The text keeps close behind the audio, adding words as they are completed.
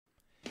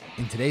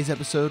In today's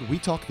episode, we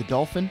talk the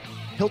Dolphin,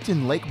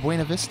 Hilton Lake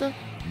Buena Vista,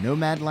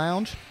 Nomad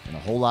Lounge, and a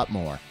whole lot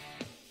more.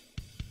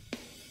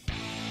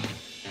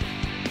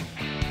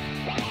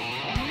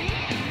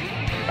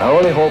 I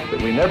only hope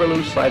that we never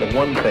lose sight of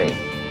one thing,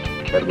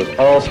 that it was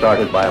all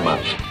started by a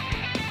mouse.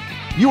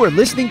 You are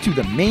listening to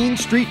the Main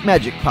Street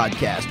Magic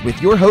Podcast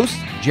with your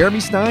hosts, Jeremy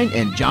Stein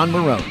and John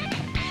Marone.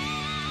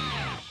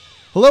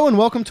 Hello and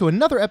welcome to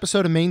another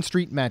episode of Main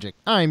Street Magic.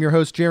 I am your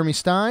host, Jeremy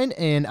Stein,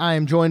 and I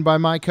am joined by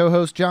my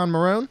co-host, John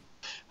Marone.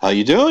 How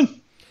you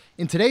doing?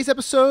 In today's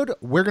episode,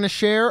 we're going to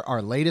share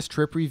our latest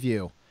trip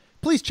review.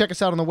 Please check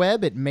us out on the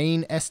web at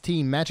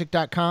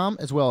mainstmagic.com,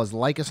 as well as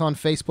like us on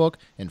Facebook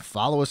and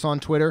follow us on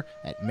Twitter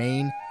at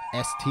mainstmagic.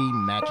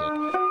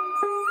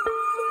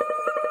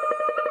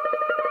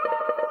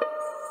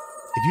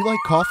 If you like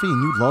coffee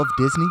and you love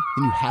Disney,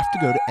 then you have to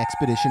go to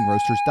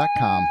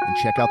expeditionroasters.com and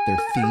check out their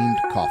themed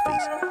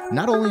coffees.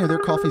 Not only are their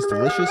coffees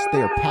delicious,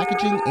 they are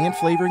packaging and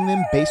flavoring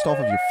them based off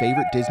of your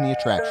favorite Disney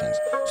attractions.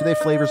 So they have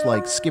flavors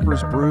like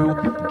Skipper's Brew,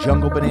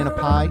 Jungle Banana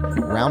Pie,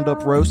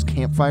 Roundup Roast,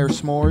 Campfire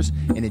S'mores,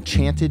 and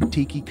Enchanted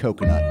Tiki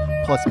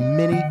Coconut, plus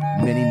many,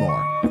 many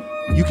more.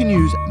 You can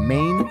use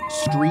Main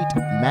Street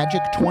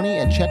Magic 20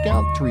 at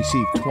checkout to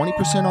receive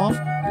 20% off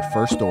your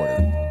first order.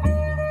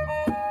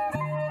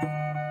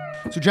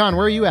 So, John,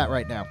 where are you at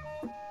right now?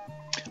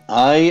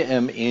 I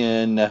am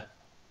in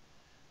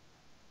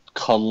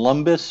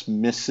Columbus,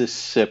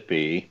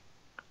 Mississippi,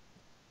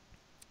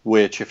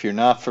 which, if you're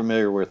not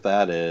familiar with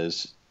that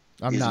is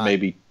not.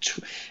 Maybe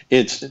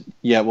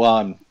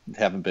I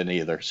haven't been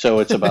either. So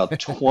it's about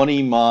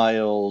 20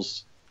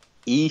 miles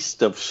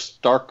east of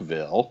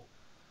Starkville,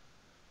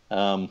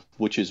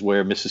 which is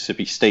where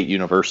Mississippi State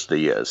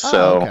University is.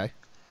 So. Okay.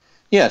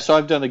 Yeah, so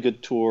I've done a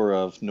good tour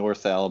of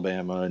North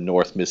Alabama and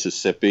North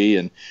Mississippi,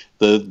 and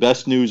the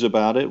best news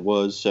about it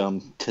was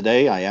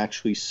today I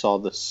actually saw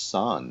the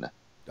sun.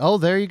 Oh,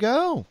 there you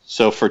go.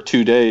 So for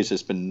 2 days,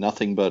 it's been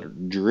nothing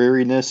but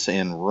dreariness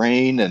and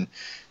rain, and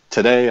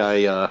today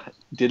I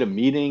did a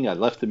meeting. I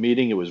left the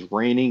meeting. It was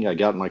raining. I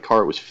got in my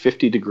car. It was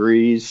 50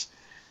 degrees.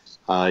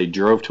 I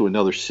drove to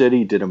another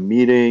city, did a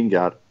meeting,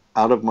 got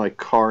out of my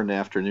car in the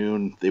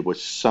afternoon. It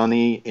was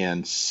sunny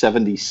and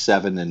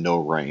 77 and no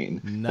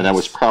rain. Nice. And that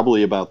was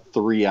probably about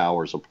 3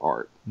 hours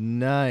apart.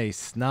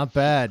 Nice. Not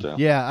bad. So.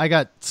 Yeah, I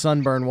got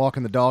sunburn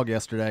walking the dog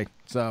yesterday.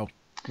 So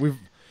you're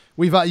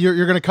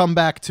going to come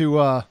back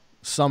to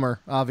summer,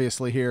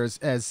 obviously, here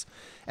as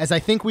I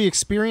think we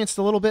experienced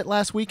a little bit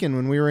last weekend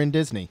when we were in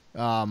Disney.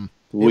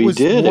 We was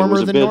did. Warmer it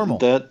was a than bit normal.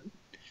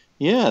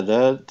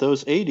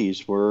 those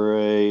 80s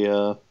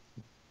were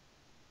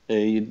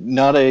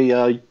not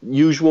a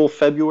usual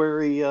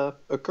February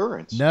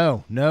occurrence.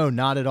 No,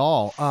 not at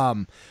all.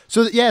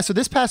 So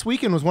this past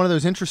weekend was one of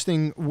those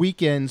interesting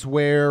weekends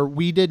where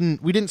we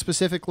didn't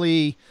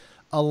specifically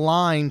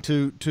align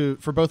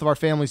for both of our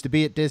families to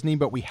be at Disney,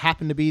 but we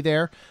happened to be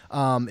there.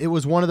 It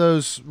was one of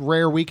those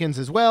rare weekends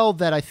as well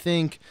that I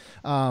think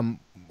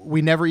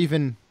we never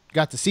even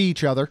got to see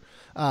each other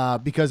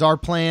because our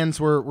plans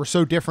were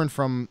so different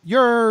from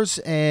yours,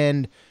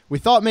 and we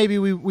thought maybe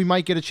we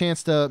might get a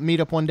chance to meet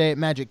up one day at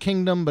Magic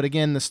Kingdom, but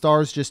again, the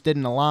stars just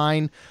didn't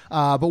align.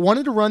 But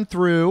wanted to run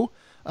through,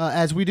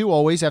 as we do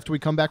always after we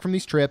come back from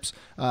these trips,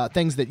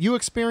 things that you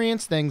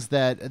experienced, things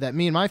that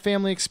me and my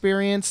family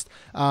experienced,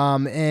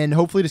 and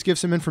hopefully just give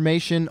some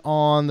information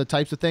on the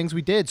types of things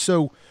we did.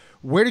 So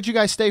where did you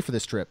guys stay for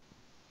this trip?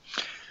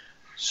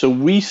 So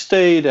we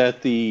stayed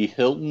at the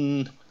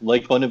Hilton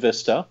Lake Buena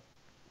Vista.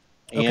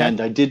 Okay.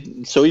 And I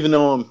did, so even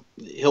though I'm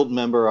a Hilton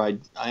member, I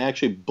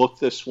actually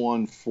booked this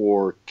one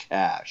for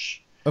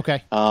cash.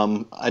 Okay.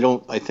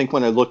 I think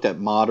when I looked at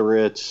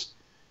moderates,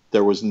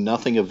 there was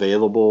nothing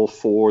available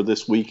for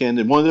this weekend.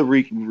 And one of the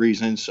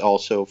reasons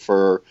also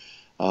for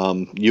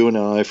you and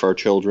I, for our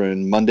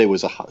children, Monday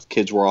was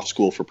kids were off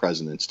school for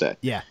President's Day.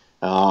 Yeah.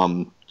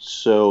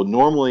 So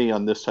normally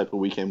on this type of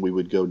weekend, we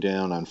would go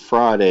down on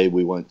Friday.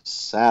 We went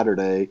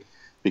Saturday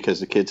because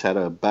the kids had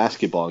a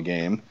basketball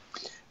game.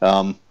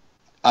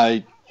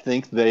 I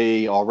think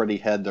they already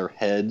had their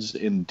heads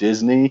in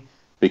Disney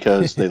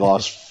because they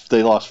lost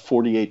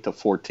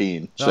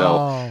 48-14.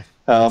 So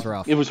that's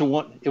rough. it was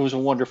a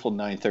wonderful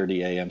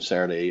 9:30 a.m.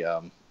 Saturday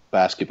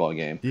basketball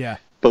game. Yeah.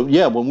 But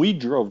yeah, when we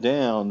drove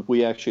down,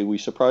 we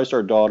surprised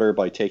our daughter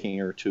by taking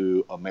her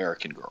to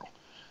American Girl.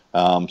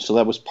 So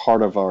that was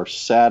part of our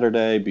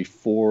Saturday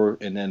before,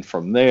 and then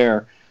from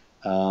there,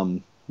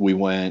 we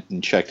went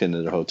and checked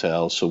into the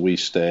hotel. So we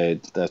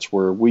stayed. That's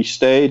where we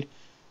stayed.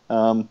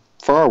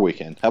 For our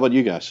weekend. How about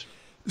you guys?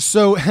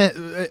 So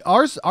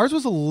ours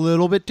was a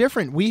little bit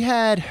different. We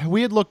had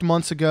looked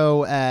months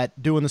ago at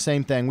doing the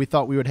same thing. We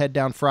thought we would head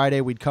down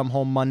Friday. We'd come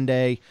home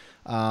Monday.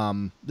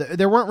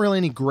 There weren't really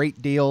any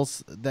great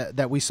deals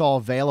that we saw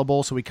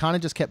available, so we kind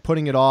of just kept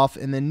putting it off.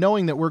 And then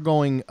knowing that we're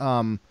going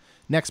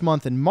next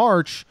month in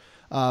March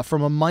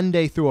from a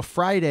Monday through a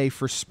Friday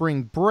for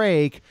spring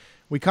break,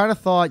 we kind of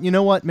thought, you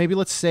know what, maybe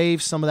let's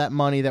save some of that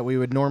money that we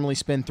would normally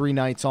spend 3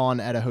 nights on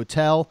at a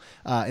hotel,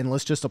 and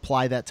let's just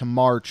apply that to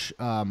March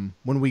when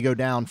we go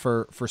down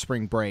for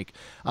spring break.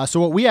 So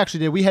what we actually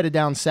did, we headed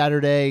down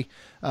Saturday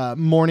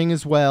morning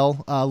as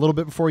well, a little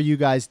bit before you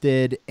guys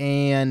did,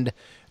 and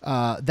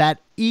that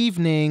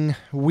evening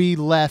we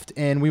left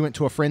and we went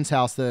to a friend's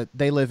house that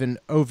they live in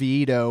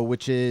Oviedo,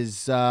 which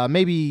is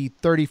maybe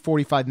 30,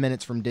 45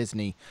 minutes from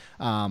Disney.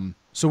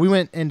 So we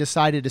went and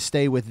decided to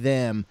stay with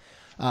them.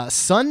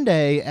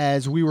 Sunday,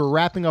 as we were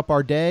wrapping up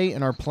our day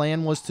and our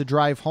plan was to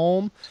drive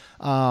home,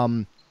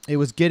 it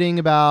was getting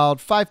about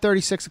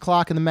 5:30, 6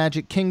 o'clock in the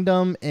Magic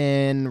Kingdom,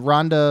 and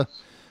Rhonda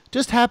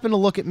just happened to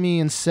look at me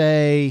and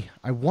say,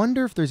 I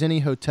wonder if there's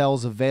any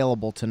hotels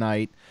available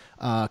tonight,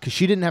 because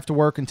she didn't have to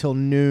work until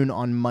noon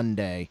on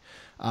Monday.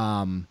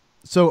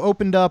 So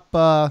opened up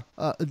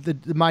the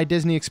My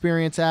Disney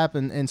Experience app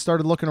and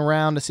started looking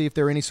around to see if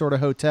there were any sort of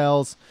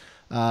hotels.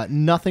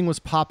 Nothing was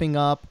popping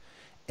up.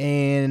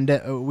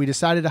 And we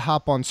decided to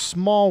hop on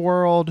Small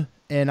World,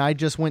 and I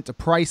just went to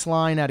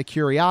Priceline out of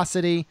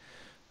curiosity,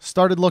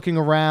 started looking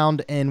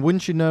around, and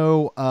wouldn't you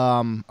know,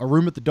 a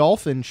room at the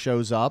Dolphin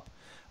shows up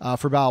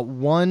for about I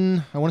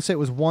want to say it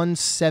was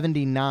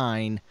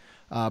 $179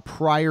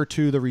 prior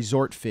to the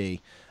resort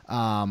fee.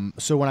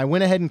 So when I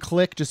went ahead and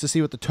clicked just to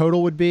see what the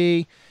total would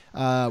be,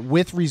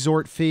 with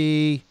resort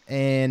fee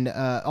and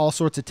all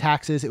sorts of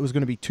taxes, it was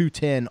going to be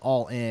 $210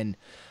 all in.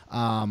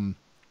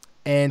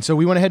 And so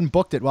we went ahead and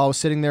booked it while I was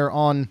sitting there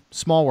on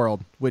Small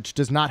World, which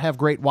does not have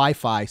great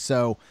Wi-Fi.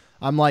 So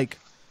I'm like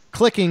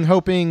clicking,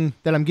 hoping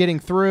that I'm getting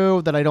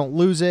through, that I don't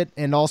lose it,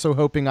 and also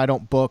hoping I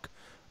don't book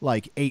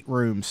like 8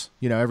 rooms,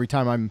 every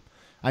time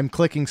I'm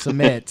clicking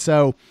submit.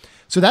 so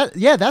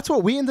that's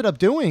what we ended up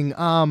doing.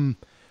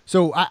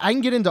 So I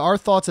can get into our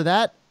thoughts of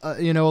that, a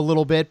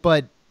little bit,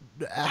 but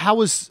how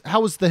was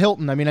the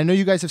Hilton? I mean, I know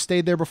you guys have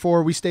stayed there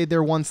before. We stayed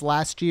there once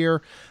last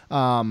year.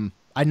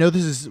 I know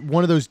this is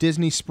one of those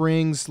Disney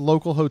Springs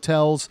local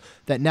hotels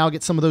that now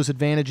get some of those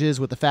advantages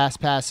with the fast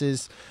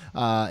passes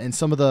and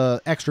some of the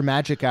extra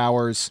magic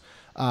hours.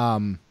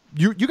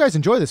 You guys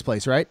enjoy this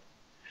place, right?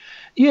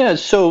 Yeah.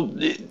 So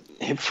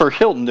for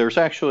Hilton, there's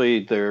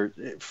actually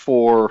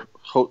for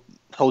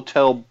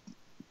Hotel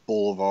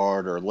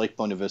Boulevard or Lake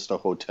Buena Vista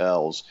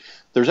hotels,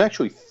 there's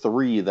actually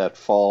 3 that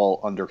fall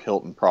under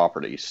Hilton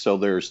properties. So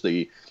there's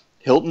the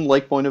Hilton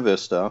Lake Buena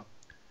Vista,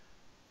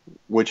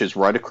 which is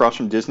right across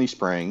from Disney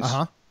Springs.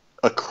 Uh-huh.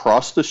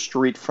 Across the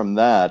street from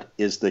that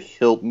is the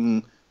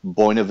Hilton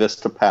Buena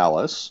Vista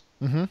Palace.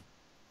 Mm-hmm.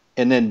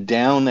 And then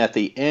down at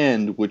the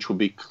end, which would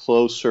be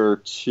closer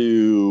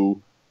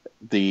to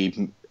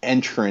the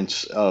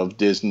entrance of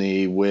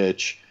Disney,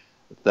 which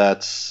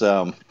that's,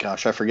 I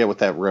forget what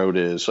that road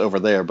is over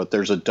there, but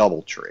there's a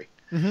DoubleTree.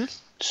 Mm-hmm.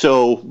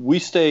 So we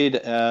stayed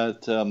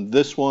at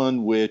this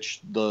one, which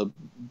the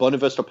Buena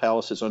Vista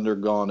Palace has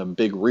undergone a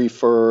big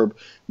refurb,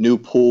 new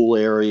pool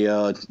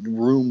area,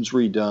 rooms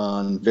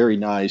redone, very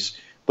nice.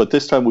 But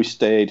this time we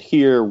stayed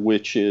here,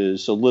 which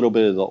is a little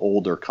bit of the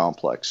older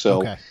complex. So,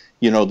 okay.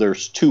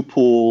 There's 2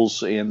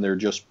 pools, and they're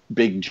just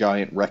big,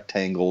 giant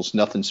rectangles,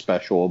 nothing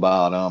special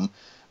about them.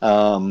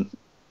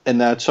 And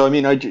that, so, I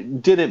mean, I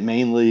did it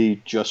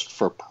mainly just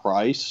for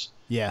price.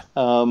 Yeah.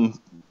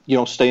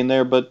 Staying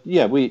there. But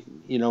yeah, we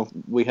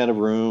had a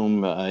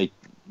room. I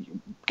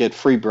get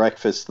free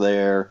breakfast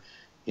there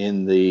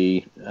in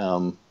the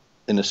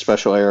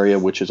special area,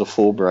 which is a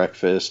full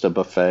breakfast, a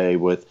buffet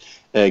with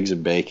eggs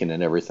and bacon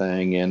and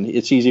everything. And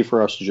it's easy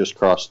for us to just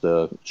cross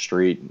the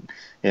street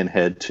and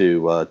head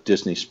to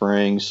Disney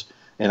Springs.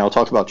 And I'll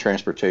talk about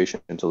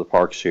transportation into the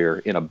parks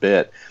here in a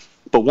bit.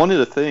 But one of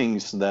the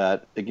things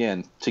that,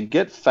 again, to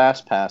get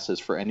fast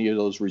passes for any of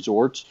those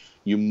resorts,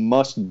 you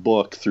must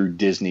book through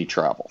Disney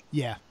Travel.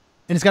 Yeah.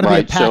 And it's got to be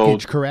a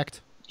package,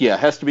 correct? Yeah, it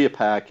has to be a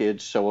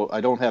package, so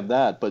I don't have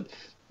that. But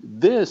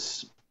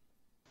this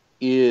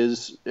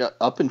is,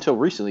 up until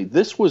recently,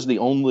 this was the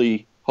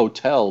only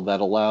hotel that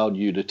allowed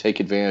you to take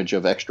advantage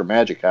of extra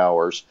magic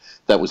hours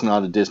that was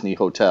not a Disney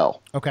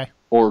hotel. Okay.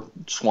 Or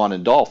Swan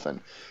and Dolphin.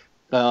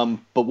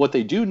 But what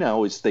they do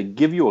now is they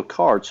give you a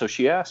card. So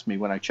she asked me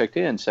when I checked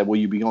in, said, will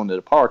you be going to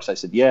the parks? I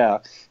said, yeah.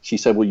 She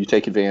said, will you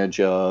take advantage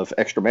of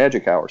extra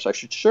magic hours? I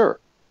said, sure.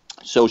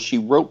 So she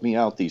wrote me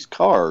out these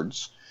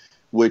cards,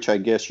 which I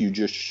guess you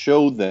just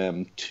show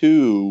them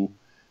to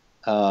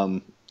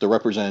the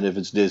representative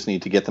at Disney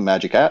to get the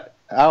magic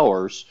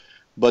hours,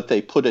 but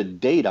they put a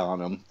date on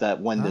them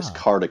that when this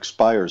card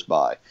expires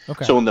by.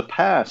 Okay. So in the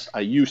past, I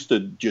used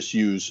to just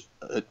use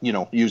a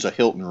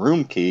Hilton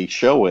room key,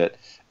 show it,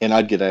 and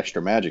I'd get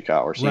extra magic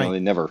hours. Right. They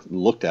never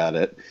looked at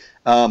it.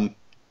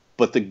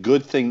 But the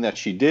good thing that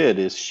she did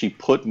is she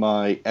put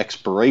my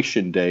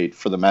expiration date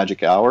for the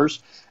magic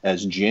hours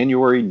as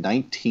January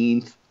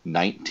 19th,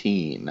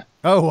 19.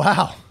 Oh,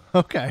 wow.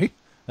 Okay.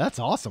 That's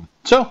awesome.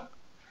 So,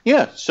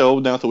 yeah. So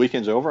now that the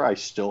weekend's over, I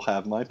still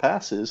have my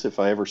passes if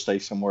I ever stay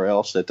somewhere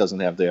else that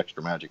doesn't have the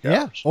extra magic hours.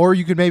 Yeah. Or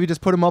you could maybe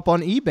just put them up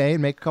on eBay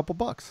and make a couple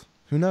bucks.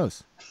 Who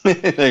knows?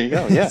 There you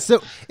go. Yeah.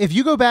 So if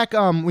you go back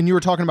when you were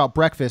talking about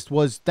breakfast,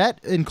 was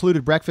that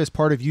included breakfast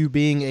part of you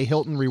being a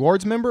Hilton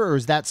Rewards member, or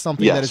is that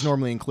something that is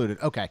normally included?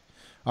 Okay.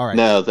 All right.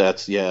 No, so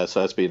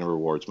that's being a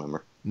rewards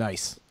member.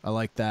 Nice. I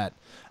like that.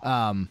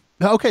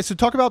 Okay, so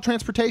talk about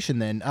transportation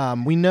then.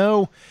 We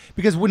know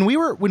because when we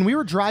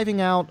were driving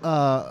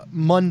out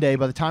Monday,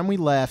 by the time we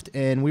left,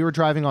 and we were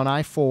driving on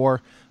I-4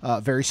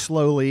 very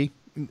slowly,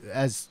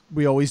 as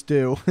we always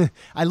do,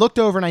 I looked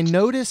over and I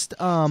noticed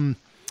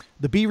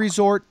the B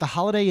Resort, the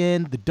Holiday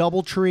Inn, the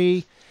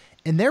DoubleTree,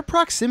 and their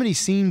proximity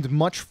seemed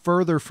much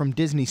further from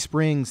Disney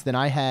Springs than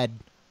I had,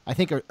 I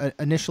think,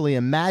 initially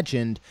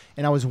imagined.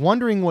 And I was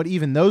wondering what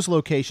even those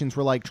locations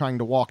were like trying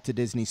to walk to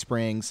Disney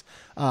Springs.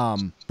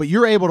 But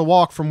you're able to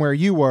walk from where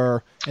you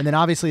were, and then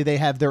obviously they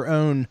have their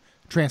own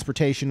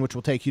transportation, which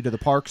will take you to the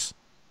parks.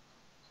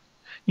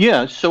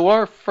 Yeah, so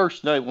our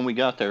first night when we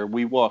got there,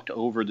 we walked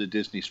over to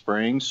Disney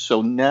Springs.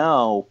 So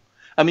now,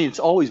 I mean, it's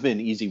always been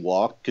an easy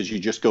walk because you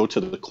just go to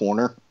the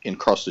corner and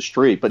cross the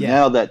street. But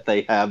now that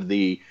they have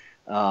the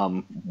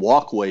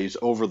walkways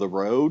over the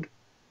road,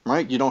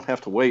 right, you don't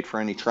have to wait for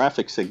any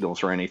traffic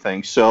signals or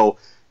anything. So,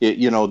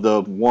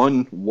 the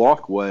one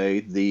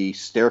walkway, the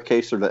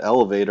staircase or the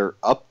elevator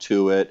up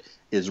to it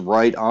is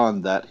right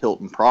on that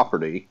Hilton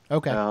property.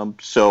 Okay.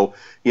 So,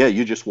 yeah,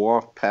 you just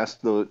walk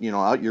past the,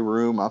 out your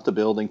room, out the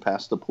building,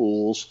 past the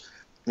pools,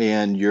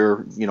 and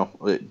you're,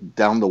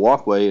 down the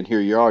walkway, and here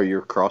you are,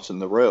 you're crossing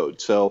the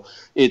road. So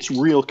it's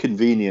real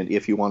convenient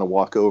if you want to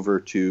walk over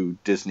to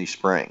Disney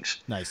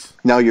Springs. Nice.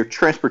 Now, your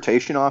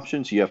transportation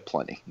options, you have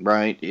plenty,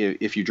 right?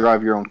 If you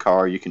drive your own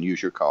car, you can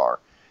use your car.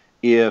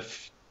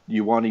 If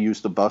you want to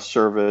use the bus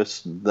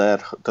service,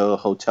 that the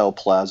Hotel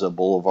Plaza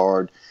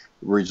Boulevard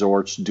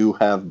resorts do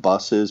have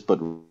buses, but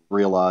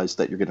realize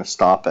that you're going to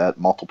stop at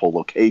multiple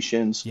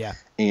locations. Yeah.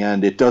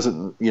 And it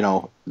doesn't,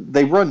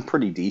 they run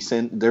pretty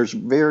decent. There's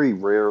very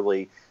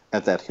rarely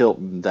at that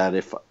Hilton that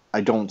if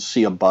I don't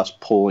see a bus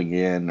pulling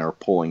in or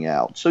pulling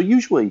out. So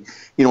usually,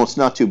 it's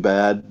not too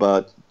bad,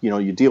 but,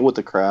 you deal with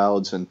the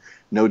crowds, and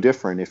no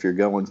different if you're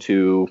going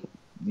to,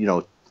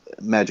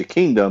 Magic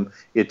Kingdom,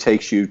 it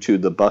takes you to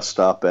the bus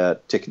stop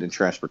at Ticket and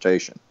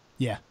Transportation.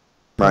 Yeah.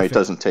 Right. It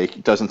doesn't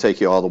take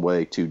you all the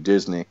way to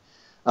Disney.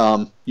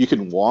 You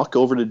can walk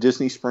over to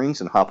Disney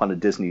Springs and hop on a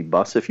Disney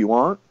bus if you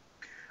want,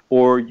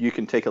 or you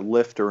can take a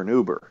Lyft or an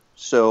Uber.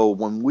 So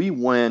when we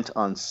went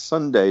on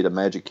Sunday to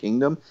Magic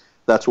Kingdom,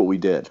 that's what we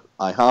did.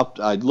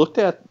 I looked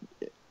at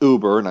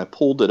Uber and I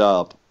pulled it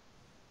up,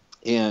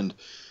 and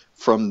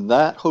from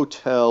that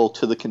hotel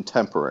to the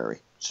Contemporary.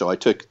 So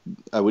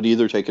I would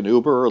either take an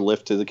Uber or a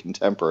Lyft to the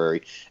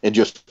Contemporary and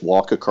just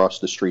walk across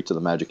the street to the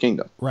Magic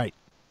Kingdom. Right.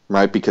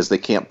 Right, because they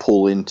can't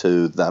pull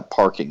into that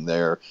parking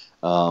there,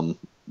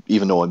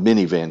 even though a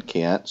minivan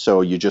can't.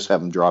 So you just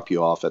have them drop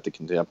you off at the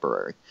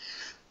Contemporary.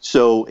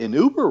 So an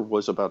Uber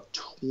was about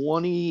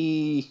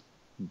 $20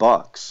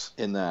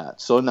 in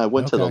that. So then I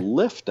went to the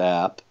Lyft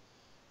app,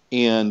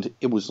 and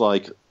it was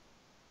like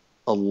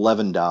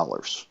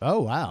 $11.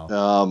 Oh,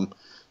 wow.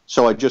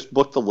 So I just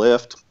booked the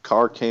Lyft.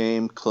 Car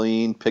came,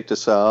 clean, picked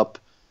us up,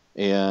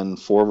 and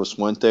 4 of us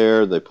went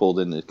there. They pulled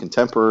in the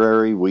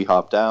Contemporary. We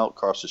hopped out,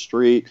 crossed the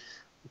street.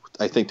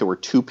 I think there were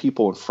 2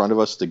 people in front of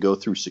us to go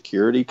through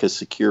security, because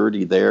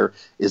security there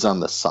is on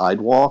the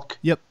sidewalk.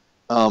 Yep.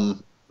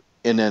 And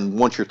then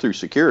once you're through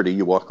security,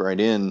 you walk right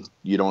in.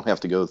 You don't have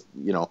to go,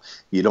 you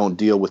don't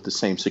deal with the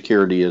same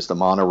security as the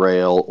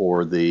monorail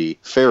or the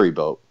ferry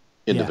boat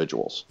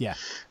individuals. Yeah.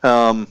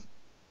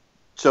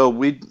 So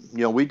we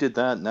did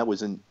that, and that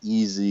was an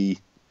easy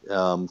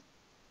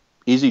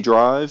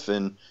drive,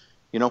 and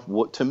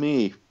what, to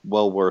me,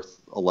 well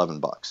worth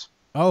 $11.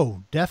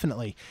 Oh,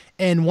 definitely.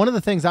 And one of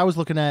the things I was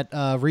looking at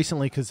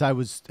recently, because I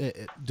was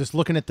just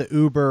looking at the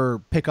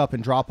Uber pickup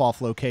and drop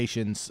off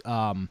locations.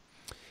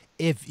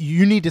 If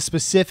you need to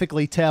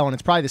specifically tell, and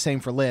it's probably the same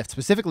for Lyft,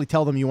 specifically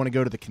tell them you want to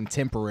go to the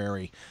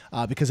Contemporary,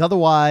 because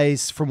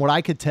otherwise, from what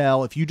I could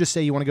tell, if you just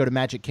say you want to go to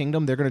Magic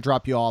Kingdom, they're going to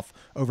drop you off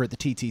over at the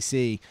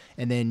TTC,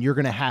 and then you're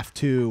going to have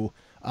to,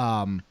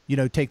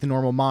 take the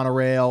normal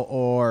monorail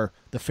or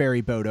the ferry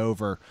boat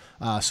over.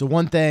 So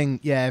one thing,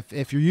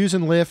 if you're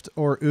using Lyft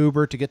or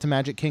Uber to get to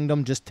Magic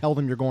Kingdom, just tell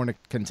them you're going to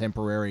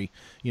Contemporary.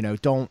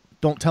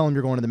 Don't tell them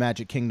you're going to the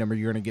Magic Kingdom, or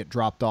you're going to get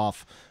dropped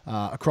off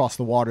across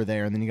the water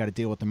there, and then you got to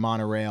deal with the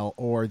monorail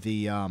or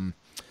the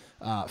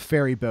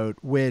ferry boat,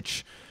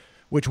 which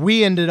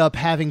we ended up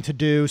having to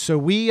do. So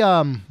we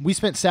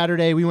spent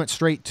Saturday. We went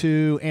straight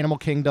to Animal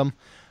Kingdom.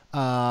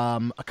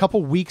 A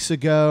couple weeks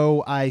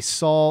ago, I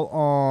saw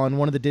on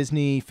one of the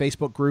Disney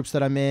Facebook groups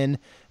that I'm in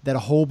that a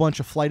whole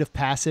bunch of Flight of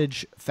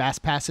Passage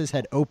Fast Passes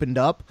had opened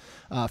up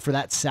for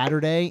that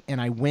Saturday,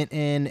 and I went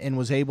in and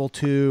was able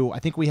to. I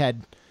think we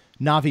had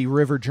Navi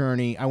River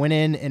Journey. I went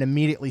in and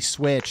immediately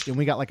switched, and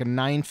we got like a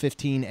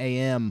 9:15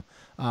 a.m.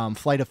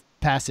 Flight of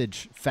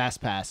Passage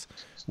Fast Pass,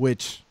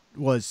 which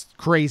was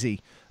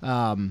crazy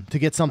to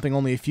get something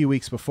only a few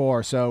weeks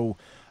before. So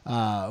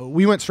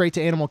we went straight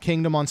to Animal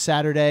Kingdom on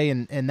Saturday,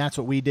 and that's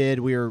what we did.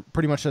 We were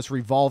pretty much just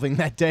revolving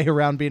that day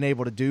around being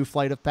able to do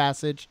Flight of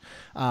Passage,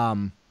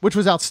 which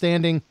was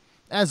outstanding.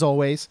 as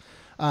always.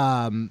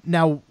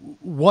 Now,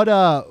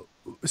 what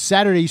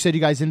Saturday you said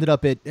you guys ended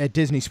up at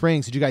Disney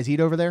Springs. Did you guys eat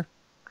over there?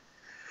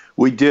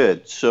 We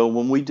did. So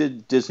when we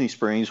did Disney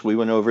Springs, we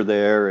went over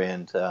there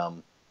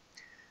and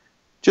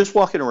just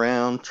walking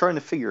around, trying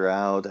to figure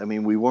out. I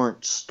mean, we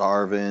weren't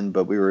starving,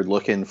 but we were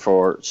looking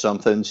for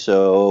something.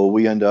 So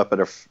we ended up at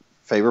our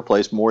favorite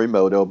place,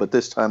 Morimoto. But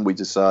this time we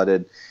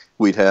decided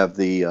we'd have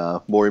the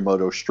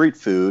Morimoto street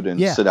food and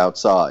sit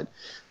outside.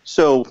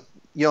 So,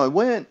 I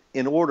went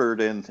and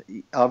ordered,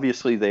 and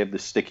obviously they have the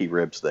sticky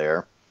ribs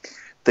there.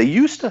 They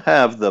used to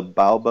have the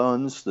bao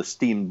buns, the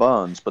steamed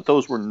buns, but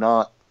those were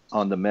not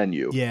on the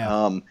menu.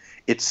 Yeah.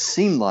 It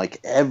seemed like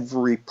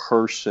every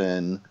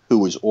person who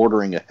was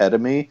ordering ahead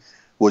of me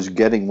was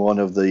getting one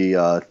of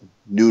the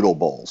noodle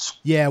bowls.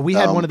 Yeah, we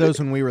had one of those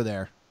when we were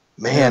there.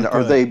 Man,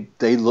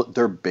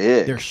 they're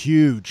big. They're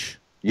huge.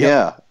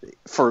 Yeah,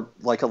 for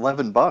like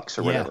 $11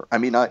 or whatever. I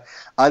mean,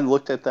 I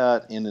looked at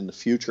that, and in the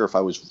future, if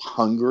I was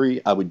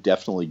hungry, I would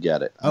definitely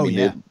get it.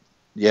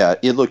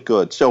 It looked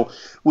good. So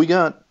we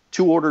got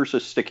 2 orders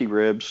of sticky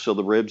ribs. So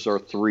the ribs are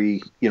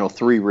 3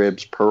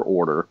 ribs per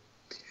order.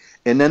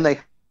 And then they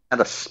had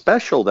a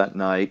special that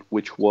night,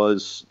 which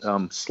was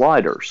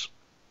sliders.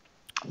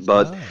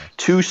 But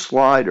 2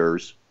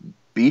 sliders,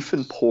 beef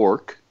and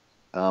pork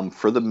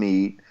for the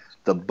meat,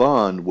 the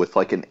bun with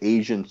like an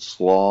Asian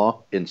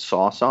slaw and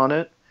sauce on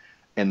it.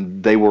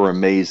 And they were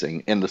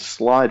amazing. And the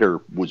slider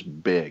was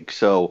big.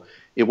 So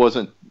it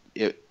wasn't,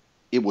 it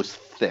was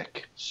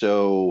thick.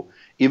 So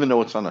even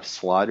though it's on a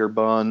slider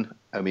bun,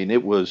 I mean,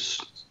 it was,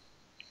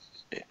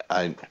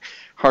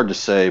 hard to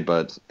say,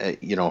 but,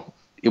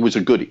 it was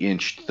a good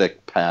inch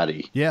thick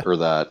patty. Yeah. Or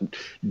that.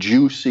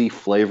 Juicy,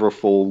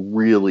 flavorful,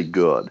 really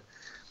good.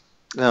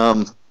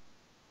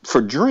 For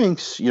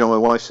drinks, my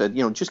wife said,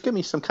 just give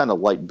me some kind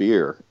of light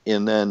beer.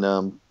 And then,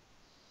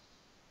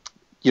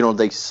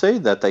 they say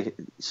that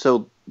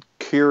so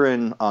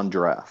Kirin on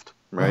draft,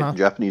 right? Uh-huh.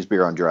 Japanese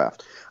beer on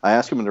draft. I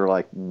asked them and they're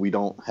like, we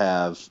don't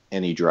have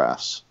any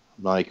drafts.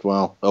 I'm like,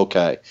 well,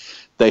 okay.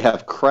 They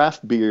have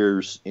craft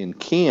beers in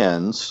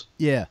cans.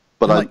 Yeah.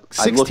 But like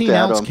I looked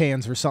 16-ounce at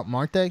cans or something,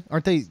 aren't they?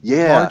 Aren't they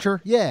Yeah.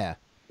 larger? Yeah.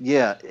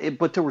 Yeah,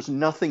 but there was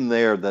nothing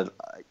there that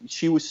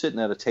she was sitting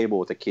at a table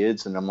with the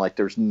kids, and I'm like,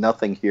 there's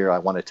nothing here I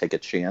want to take a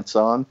chance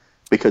on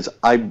because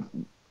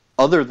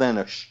other than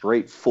a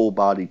straight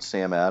full-bodied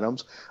Sam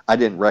Adams, I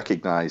didn't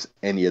recognize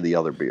any of the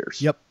other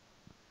beers. Yep.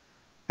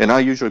 And I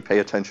usually pay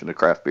attention to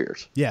craft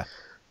beers. Yeah.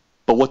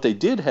 But what they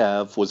did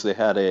have was they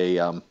had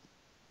a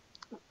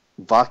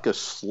vodka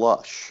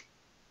slush.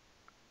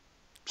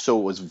 So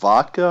it was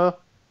vodka,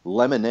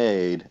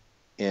 lemonade,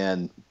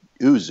 and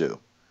yuzu.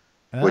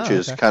 Which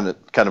is kind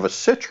of a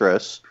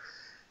citrus,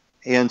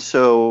 and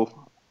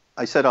so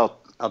I said I'll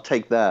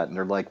take that, and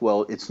they're like,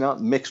 well, it's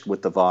not mixed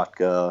with the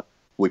vodka.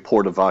 We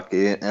poured the vodka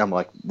in, and I'm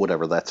like,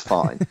 whatever, that's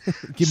fine.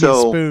 Give me a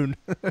spoon.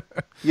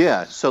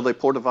 Yeah, so they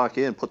poured the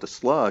vodka in, put the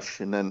slush,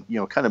 and then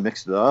kind of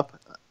mixed it up.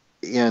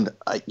 And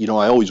I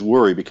always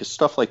worry because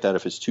stuff like that,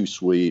 if it's too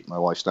sweet, my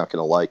wife's not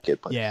going to like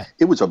it. But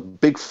it was a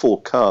big full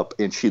cup,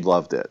 and she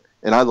loved it,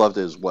 and I loved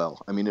it as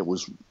well. I mean, it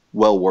was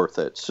well worth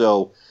it.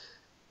 So.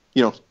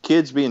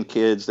 Kids being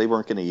kids, they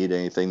weren't going to eat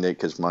anything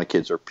because my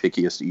kids are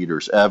pickiest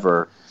eaters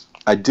ever.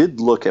 I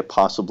did look at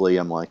possibly,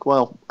 I'm like,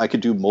 well, I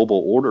could do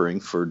mobile ordering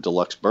for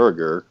deluxe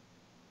burger,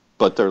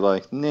 but they're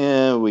like,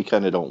 nah, we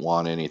kind of don't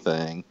want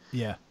anything.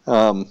 Yeah.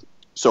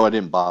 So I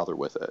didn't bother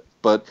with it.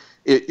 But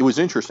it was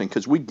interesting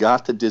because we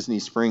got to Disney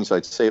Springs,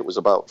 I'd say it was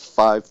about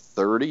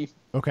 5:30.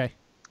 Okay.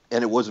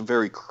 And it wasn't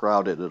very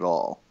crowded at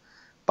all.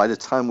 By the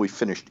time we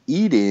finished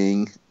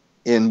eating,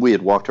 and we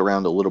had walked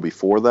around a little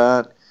before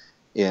that,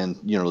 and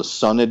the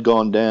sun had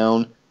gone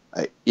down,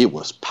 it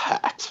was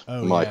packed.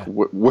 I'm like,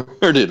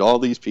 where did all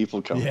these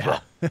people come from?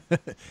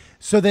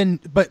 So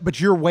then, but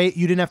you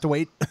didn't have to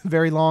wait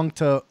very long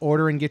to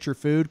order and get your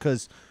food,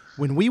 because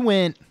when we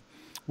went,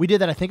 we did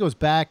that. I think it was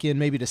back in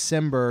maybe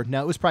December.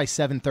 Now it was probably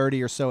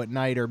 7:30 or so at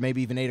night, or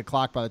maybe even 8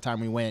 o'clock by the time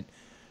we went.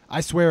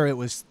 I swear it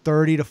was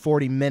 30 to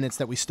 40 minutes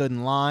that we stood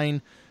in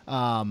line.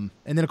 And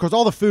then of course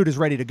all the food is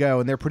ready to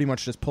go, and they're pretty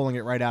much just pulling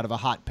it right out of a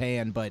hot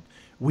pan. But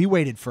we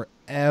waited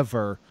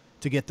forever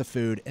to get the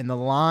food, and the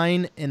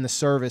line in the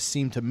service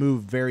seemed to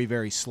move very,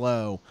 very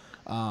slow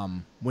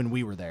when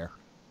we were there.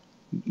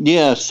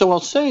 Yeah, so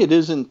I'll say it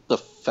isn't the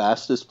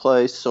fastest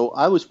place. So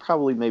I was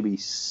probably maybe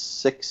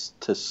 6th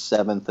to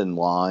 7th in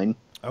line.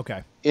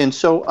 Okay. And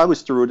so I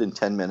was through it in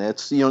 10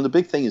 minutes. The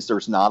big thing is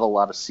there's not a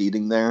lot of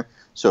seating there.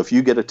 So if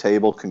you get a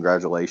table,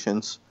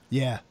 congratulations.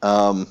 Yeah.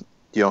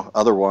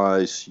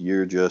 Otherwise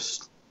you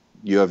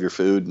have your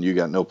food and you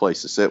got no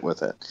place to sit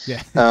with it.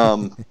 Yeah.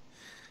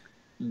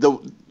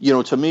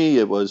 To me,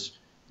 it was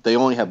they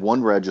only have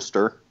one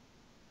register,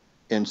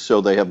 and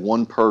so they have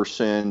one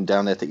person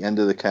down at the end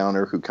of the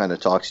counter who kind of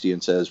talks to you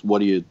and says,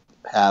 "What are you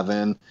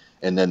having?"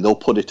 And then they'll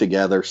put it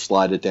together,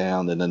 slide it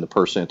down, and then the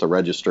person at the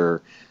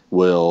register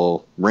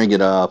will ring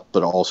it up,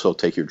 but also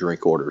take your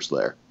drink orders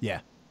there.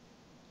 Yeah.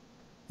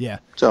 Yeah.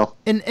 So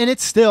and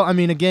it's still, I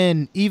mean,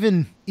 again,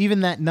 even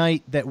that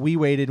night that we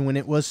waited when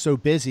it was so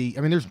busy,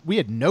 I mean, we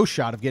had no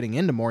shot of getting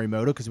into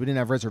Morimoto because we didn't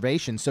have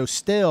reservations. So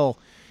still,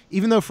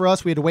 even though for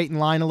us we had to wait in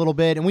line a little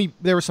bit, and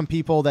there were some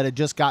people that had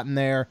just gotten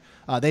there,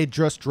 they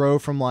just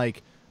drove from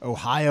like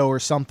Ohio or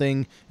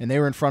something, and they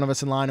were in front of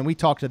us in line, and we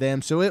talked to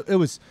them. So it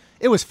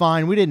was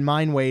fine. We didn't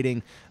mind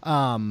waiting,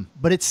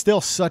 but it's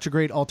still such a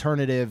great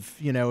alternative.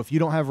 You know, if you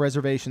don't have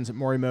reservations at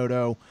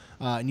Morimoto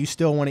and you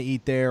still want to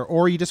eat there,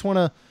 or you just want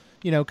to,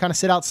 you know, kind of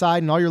sit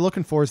outside and all you're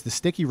looking for is the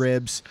sticky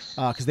ribs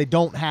because they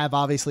don't have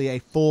obviously a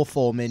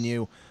full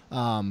menu.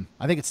 I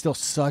think it's still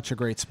such a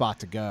great spot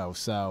to go.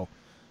 So,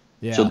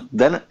 yeah. So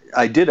then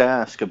I did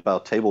ask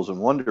about Tables in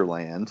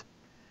Wonderland,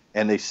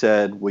 and they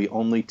said we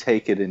only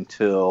take it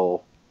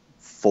until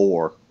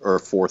 4 or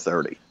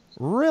 4:30.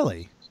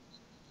 Really?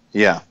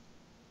 Yeah.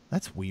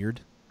 That's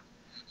weird.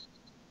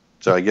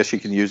 So I guess you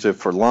can use it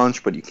for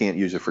lunch, but you can't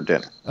use it for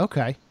dinner.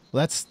 Okay.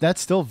 Well,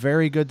 that's still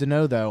very good to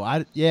know, though.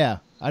 I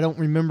don't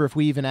remember if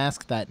we even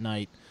asked that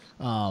night.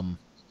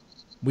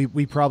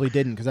 We probably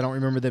didn't because I don't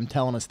remember them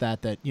telling us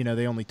that you know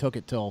they only took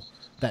it till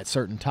that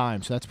certain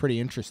time. So that's pretty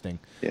interesting.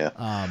 Yeah.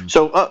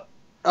 So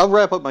I'll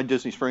wrap up my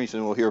Disney Springs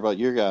and we'll hear about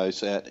your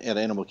guys at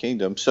Animal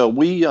Kingdom. So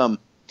we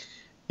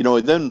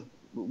then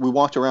we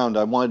walked around.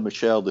 I wanted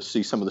Michelle to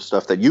see some of the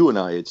stuff that you and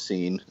I had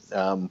seen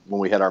when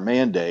we had our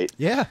mandate.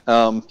 Yeah.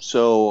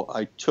 So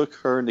I took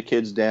her and the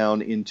kids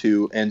down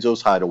into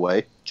Enzo's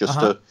Hideaway just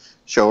to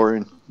show her,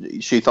 and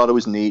she thought it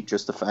was neat.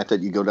 Just the fact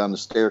that you go down the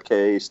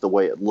staircase, the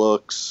way it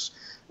looks,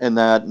 and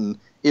that, and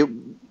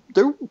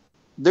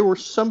there were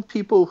some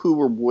people who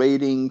were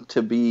waiting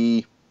to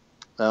be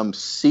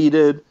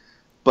seated,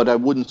 but I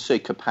wouldn't say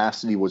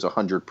capacity was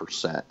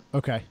 100%.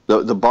 Okay.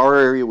 The bar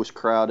area was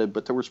crowded,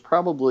 but there was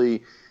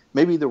probably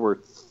maybe there were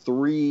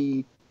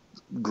 3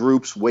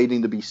 groups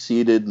waiting to be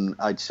seated, and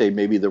I'd say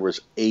maybe there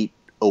was 8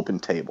 open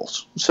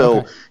tables.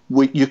 So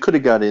you could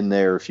have got in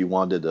there if you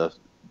wanted to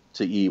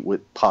eat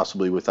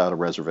possibly without a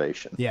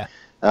reservation. Yeah.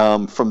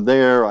 From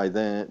there,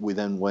 we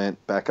then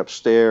went back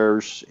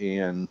upstairs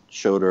and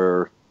showed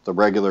her the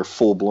regular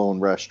full-blown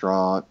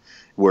restaurant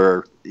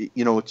where,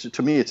 you know,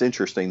 to me it's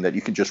interesting that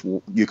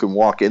you can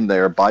walk in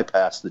there,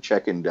 bypass the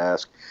check-in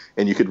desk,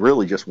 and you could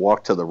really just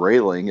walk to the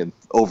railing and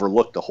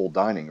overlook the whole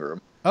dining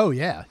room. Oh,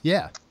 yeah,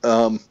 yeah.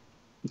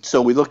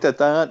 So we looked at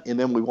that, and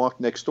then we walked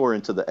next door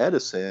into the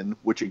Edison,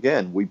 which,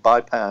 again, we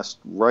bypassed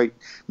right.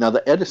 Now,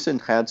 the Edison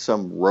had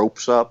some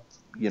ropes up,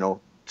 you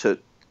know, to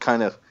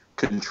kind of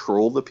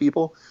control the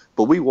people,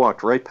 but we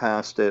walked right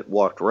past it,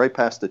 walked right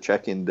past the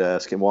check-in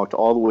desk, and walked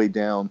all the way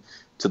down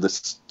to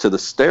the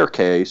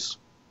staircase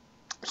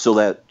so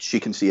that she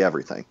can see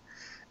everything.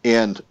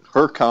 And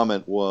her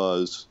comment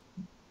was,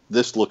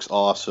 "This looks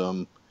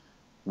awesome.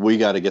 We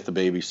got to get the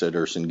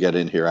babysitters and get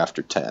in here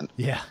after 10."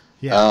 Yeah.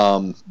 Yeah.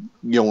 You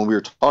know, when we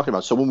were talking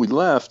about, so when we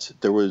left,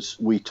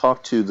 we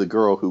talked to the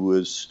girl who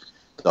was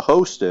the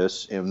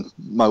hostess, and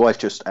my wife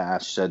just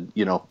said,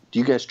 you know, "Do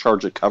you guys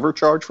charge a cover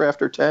charge for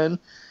after 10?"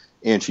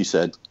 And she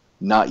said,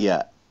 "Not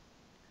yet."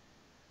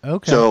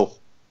 Okay. So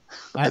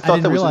I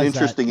thought that was an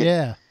interesting.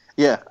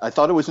 Yeah, I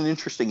thought it was an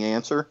interesting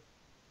answer.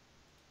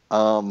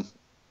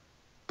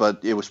 But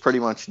it was pretty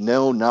much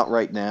no, not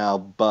right now,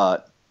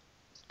 but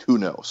who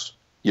knows?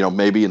 You know,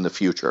 maybe in the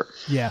future.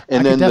 Yeah,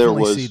 and I then could there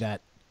definitely was see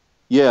that.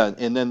 Yeah,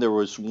 and then there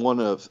was one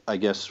of, I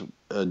guess,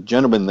 a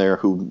gentleman there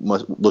who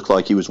must look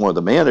like he was one of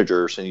the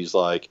managers, and he's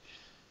like,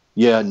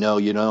 "Yeah, no,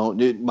 you know."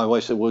 My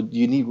wife said, "Well, do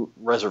you need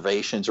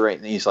reservations, right?"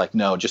 And he's like,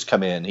 "No, just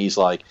come in." He's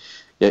like,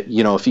 "Yeah,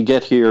 you know, if you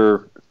get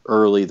here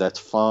early, that's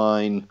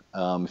fine.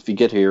 If you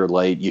get here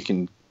late, you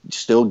can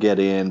still get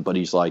in." But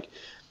he's like,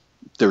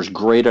 "There's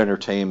great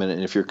entertainment,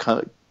 and if you're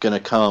going to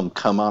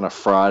come on a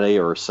Friday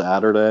or a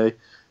Saturday,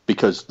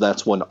 because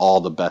that's when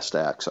all the best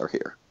acts are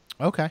here."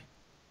 Okay.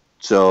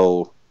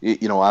 So,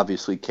 you know,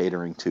 obviously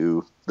catering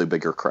to the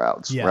bigger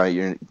crowds,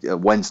 right?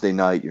 Wednesday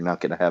night, you're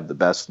not going to have the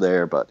best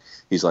there, but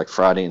he's like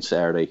Friday and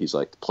Saturday, he's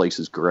like, the place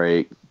is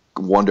great,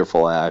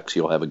 wonderful acts,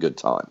 you'll have a good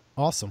time.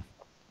 Awesome.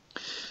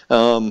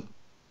 And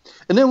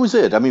that was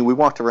it. I mean, we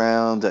walked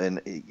around, and,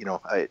 you know,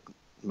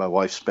 my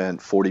wife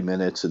spent 40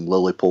 minutes in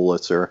Lily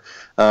Pulitzer.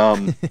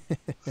 That's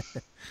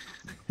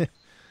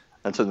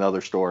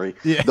another story.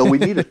 Yeah.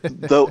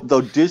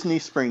 Though Disney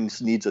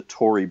Springs needs a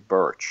Tory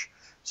Burch.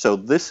 So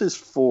this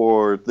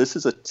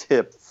is a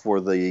tip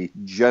for the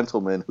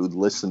gentleman who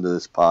listened to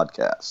this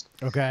podcast.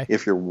 Okay.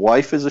 If your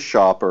wife is a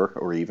shopper,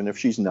 or even if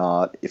she's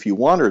not, if you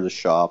want her to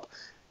shop,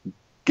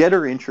 get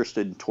her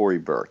interested in Tory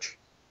Burch.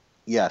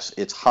 Yes,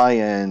 it's high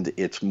end,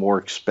 it's more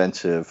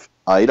expensive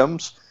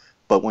items,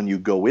 but when you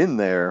go in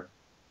there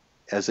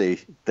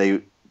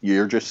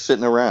you're just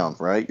sitting around,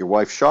 right? Your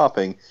wife's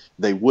shopping,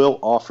 they will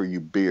offer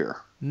you beer.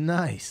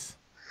 Nice.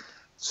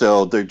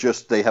 So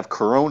they have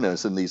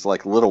Coronas in these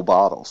like little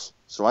bottles.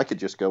 So I could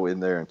just go in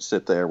there and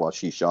sit there while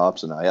she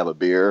shops, and I have a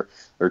beer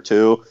or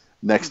two.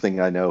 Next thing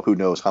I know, who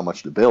knows how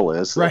much the bill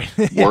is. Right.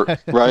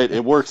 Right.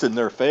 It works in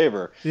their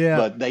favor. Yeah.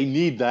 But they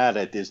need that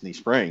at Disney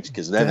Springs,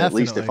 because then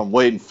Definitely. at least if I'm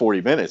waiting 40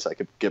 minutes, I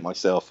could get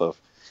myself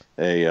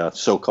a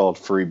so-called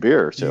free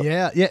beer. So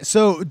Yeah.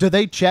 So do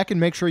they check and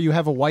make sure you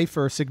have a wife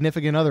or a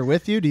significant other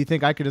with you? Do you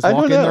think I could just I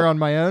walk don't in know. there on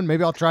my own?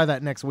 Maybe I'll try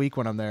that next week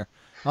when I'm there.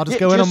 I'll just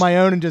Yeah, go in on my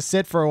own and just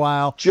sit for a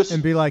while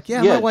and be like,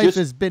 my wife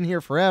has been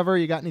here forever.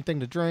 You got anything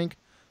to drink?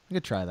 I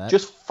could try that.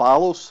 Just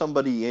follow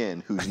somebody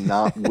in who's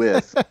not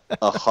with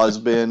a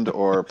husband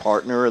or a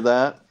partner or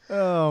that.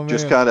 Oh, man.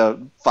 Just kind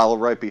of follow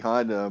right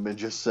behind them and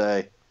just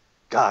say,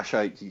 gosh,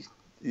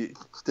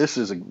 this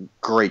is a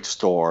great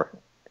store.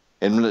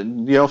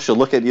 And, she'll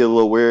look at you a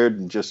little weird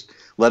and just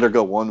let her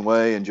go one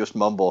way and just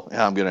mumble,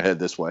 I'm going to head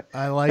this way.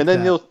 I like that. And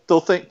then they'll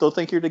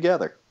think you're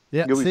together.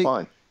 Yeah, You'll be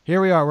fine.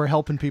 Here we are. We're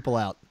helping people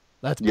out.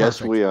 That's perfect.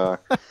 Yes, we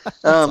are.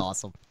 That's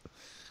awesome.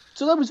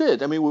 So that was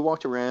it. I mean, we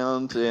walked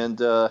around and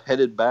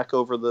headed back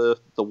over the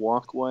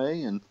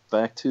walkway and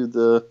back to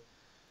the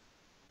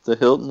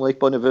Hilton Lake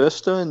Buena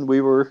Vista, and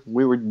we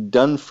were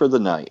done for the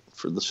night.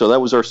 So that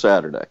was our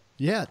Saturday.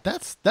 Yeah,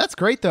 that's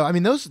great though. I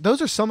mean,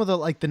 those are some of the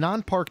like the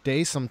non-park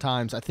days.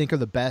 Sometimes I think are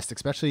the best.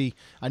 Especially,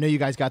 I know you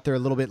guys got there a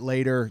little bit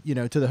later,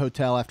 to the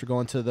hotel after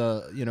going to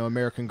the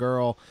American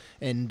Girl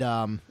and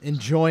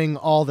enjoying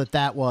all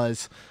that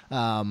was.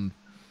 I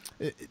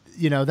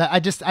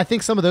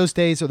think some of those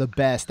days are the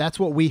best. That's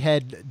what we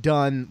had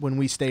done when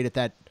we stayed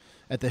at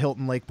the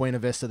Hilton Lake Buena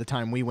Vista the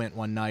time we went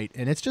one night,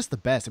 and it's just the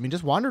best. I mean,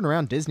 just wandering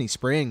around Disney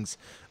Springs,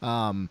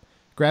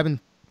 grabbing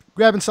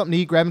something to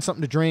eat, grabbing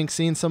something to drink,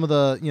 seeing some of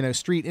the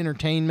street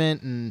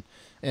entertainment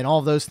and all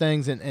of those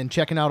things, and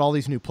checking out all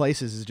these new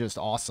places is just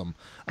awesome.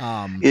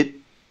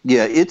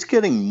 It's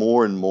getting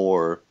more and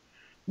more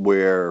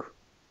where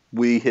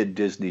we hit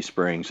Disney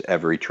Springs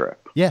every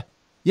trip. Yeah,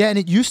 and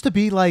it used to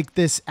be like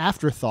this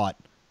afterthought.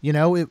 It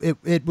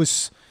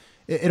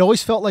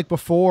always felt like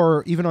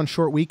before, even on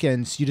short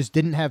weekends, you just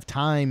didn't have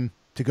time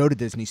to go to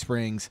Disney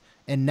Springs.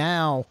 And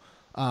now,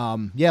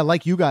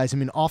 like you guys, I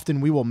mean,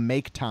 often we will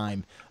make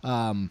time,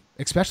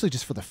 especially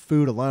just for the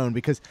food alone,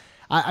 because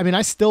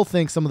I still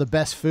think some of the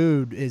best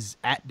food is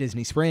at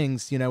Disney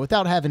Springs,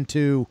 without having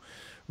to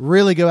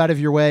really go out of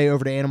your way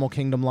over to Animal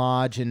Kingdom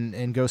Lodge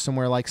and go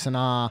somewhere like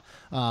Sanaa.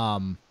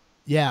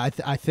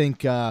 I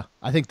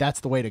think that's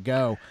the way to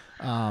go.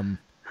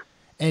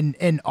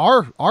 And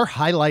our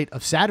highlight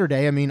of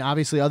Saturday, I mean,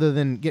 obviously, other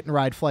than getting to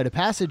ride Flight of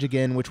Passage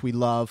again, which we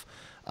love,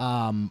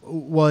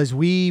 was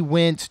we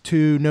went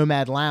to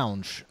Nomad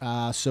Lounge.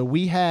 So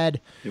we got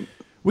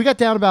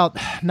down about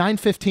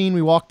 9:15.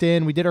 We walked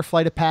in. We did our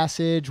Flight of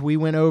Passage. We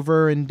went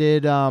over and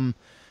did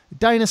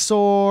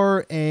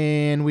Dinosaur,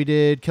 and we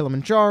did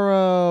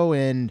Kilimanjaro,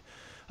 and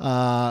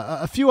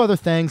a few other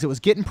things. It was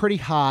getting pretty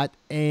hot,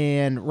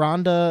 and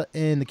Rhonda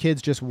and the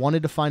kids just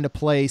wanted to find a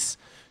place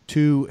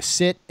to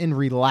sit and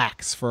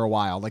relax for a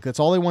while. Like, that's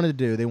all they wanted to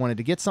do. They wanted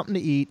to get something to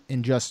eat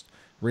and just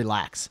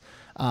relax.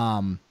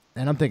 And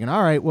I'm thinking,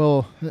 all right,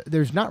 well,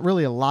 there's not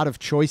really a lot of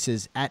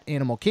choices at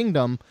Animal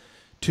Kingdom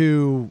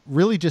to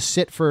really just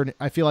sit for,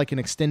 I feel like, an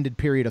extended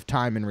period of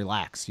time and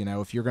relax,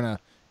 if you're going to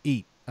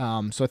eat.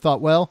 So I thought,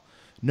 well,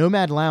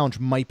 Nomad Lounge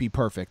might be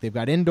perfect. They've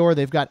got indoor,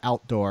 they've got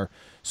outdoor.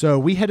 So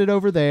we headed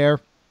over there.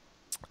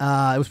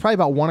 It was probably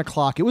about 1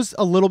 o'clock. It was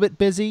a little bit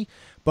busy,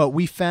 but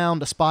we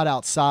found a spot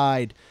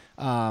outside.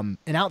 And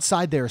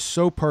outside there is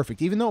so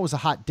perfect. Even though it was a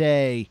hot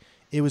day,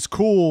 it was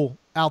cool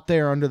out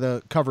there under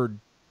the covered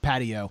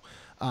patio.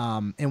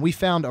 And we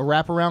found a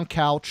wraparound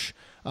couch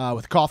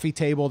with a coffee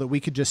table that we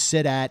could just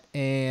sit at,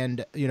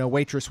 and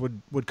waitress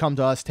would come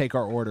to us, take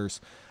our orders.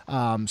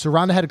 So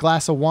Rhonda had a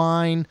glass of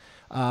wine.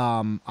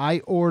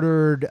 I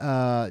ordered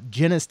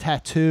Jenna's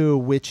Tattoo,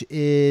 which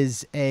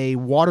is a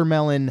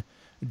watermelon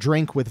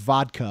drink with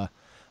vodka.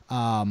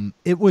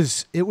 It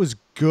was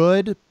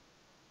good,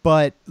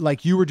 but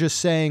like you were just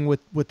saying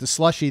with the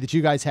slushie that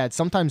you guys had,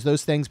 sometimes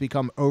those things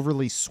become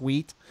overly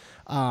sweet.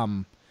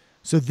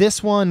 So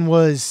this one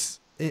was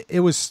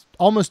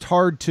almost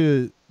hard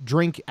to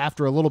drink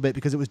after a little bit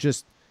because it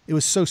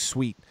was so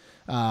sweet,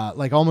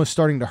 like almost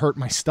starting to hurt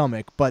my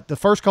stomach. But the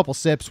first couple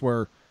sips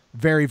were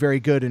very, very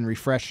good and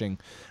refreshing.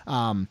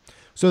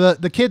 So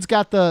the kids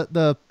got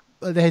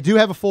they do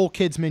have a full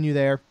kids menu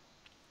there,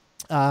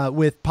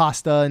 with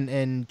pasta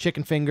and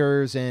chicken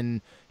fingers and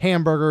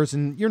hamburgers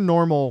and your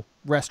normal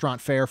restaurant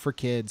fare for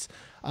kids.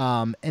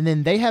 And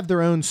then they have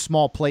their own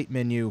small plate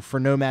menu for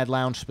Nomad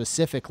Lounge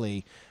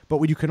specifically. But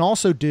what you can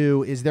also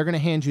do is they're going to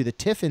hand you the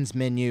Tiffin's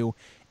menu,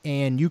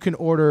 and you can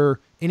order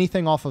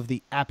anything off of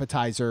the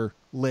appetizer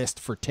list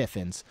for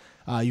Tiffin's.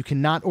 You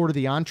cannot order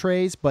the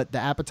entrees, but the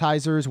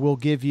appetizers will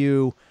give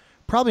you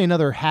probably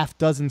another half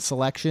dozen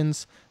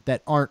selections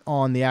that aren't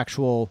on the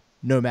actual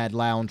Nomad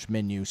Lounge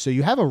menu. So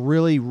you have a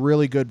really,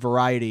 really good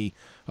variety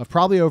of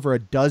probably over a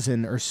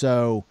dozen or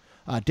so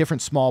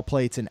different small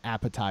plates and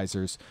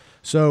appetizers.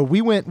 So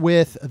we went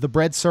with the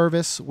bread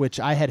service, which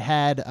I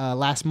had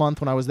last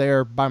month when I was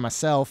there by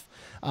myself.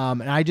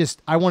 And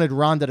I wanted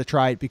Rhonda to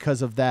try it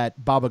because of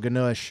that baba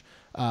ganoush,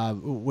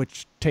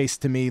 which tastes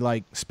to me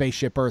like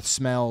Spaceship Earth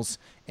smells,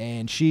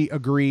 and she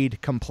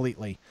agreed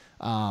completely.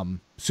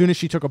 Soon as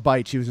she took a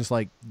bite, she was just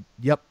like,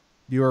 yep,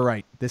 you were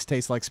right. This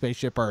tastes like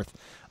Spaceship Earth.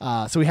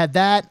 So we had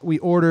that. We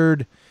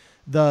ordered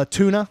the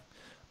tuna.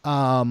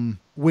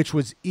 which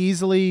was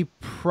easily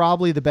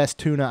probably the best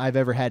tuna I've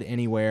ever had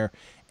anywhere.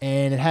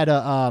 And it had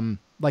a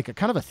like a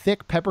kind of a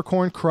thick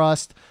peppercorn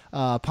crust,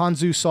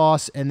 ponzu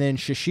sauce, and then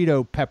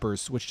shishito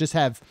peppers, which just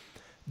have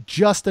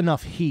just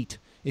enough heat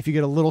if you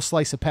get a little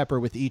slice of pepper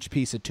with each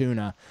piece of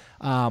tuna.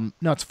 No,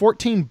 it's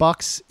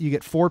 $14. You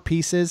get 4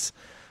 pieces,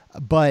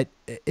 but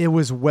it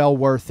was well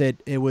worth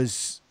it. It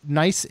was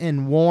nice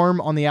and warm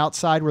on the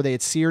outside where they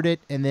had seared it,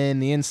 and then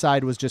the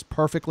inside was just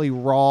perfectly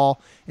raw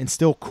and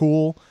still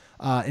cool.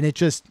 And it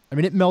just, I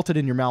mean, it melted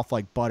in your mouth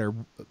like butter.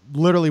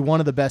 Literally one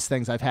of the best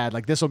things I've had.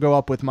 Like, this will go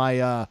up with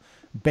my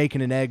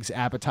bacon and eggs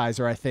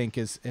appetizer, I think,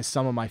 is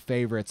some of my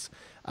favorites.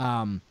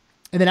 And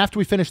then after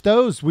we finished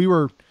those, we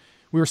were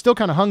still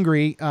kind of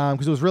hungry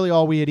because it was really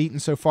all we had eaten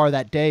so far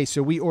that day.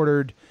 So we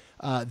ordered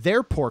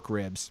their pork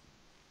ribs.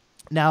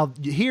 Now,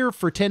 here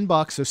for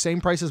 $10, so same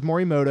price as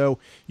Morimoto,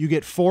 you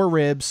get 4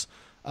 ribs,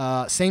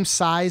 same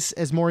size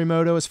as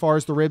Morimoto as far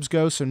as the ribs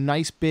go, so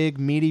nice, big,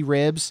 meaty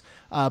ribs.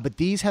 But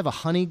these have a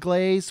honey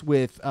glaze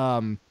with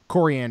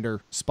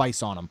coriander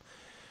spice on them.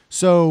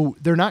 So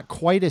they're not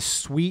quite as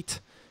sweet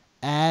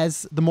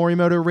as the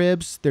Morimoto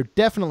ribs. They're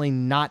definitely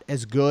not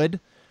as good.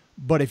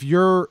 But if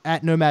you're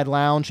at Nomad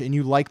Lounge and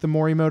you like the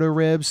Morimoto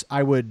ribs,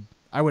 I would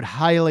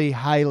highly,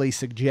 highly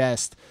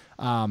suggest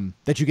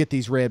that you get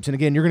these ribs. And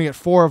again, you're going to get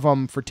 4 of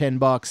them for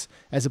 $10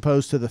 as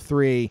opposed to the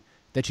 3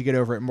 that you get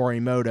over at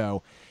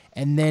Morimoto.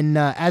 And then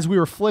as we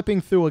were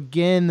flipping through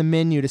again the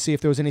menu to see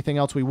if there was anything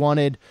else we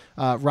wanted,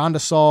 Rhonda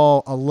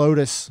saw a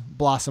lotus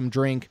blossom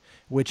drink,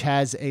 which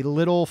has a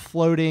little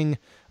floating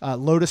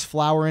lotus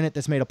flower in it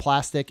that's made of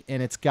plastic,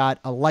 and it's got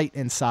a light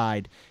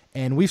inside.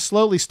 And we've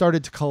slowly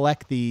started to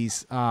collect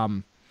these.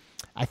 I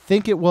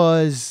think it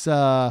was,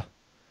 I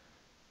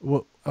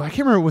can't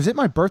remember. Was it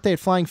my birthday at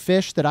Flying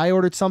Fish that I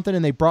ordered something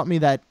and they brought me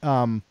that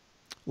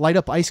light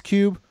up ice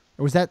cube?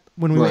 Or was that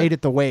when we ate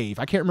at the Wave?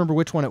 I can't remember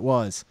which one it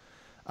was.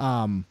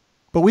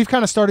 But we've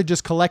kind of started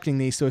just collecting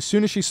these. So as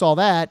soon as she saw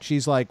that,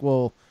 she's like,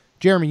 well,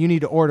 Jeremy, you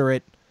need to order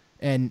it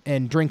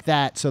and drink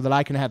that so that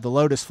I can have the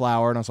lotus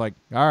flower. And I was like,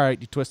 all right,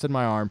 you twisted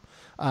my arm.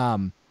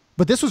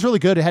 But this was really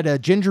good. It had a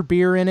ginger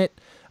beer in it.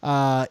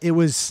 It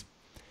was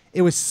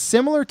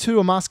similar to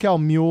a Moscow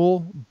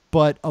Mule,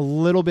 but a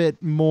little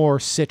bit more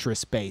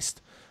citrus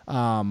based,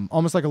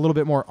 almost like a little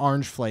bit more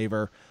orange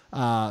flavor.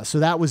 So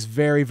that was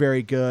very,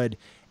 very good.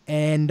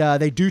 And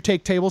they do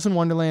take Tables in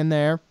Wonderland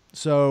there.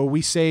 So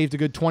we saved a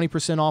good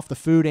 20% off the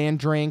food and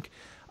drink.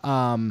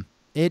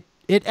 It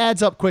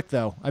adds up quick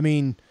though. I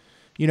mean,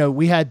 you know,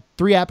 we had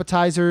 3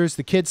 appetizers,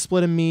 the kids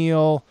split a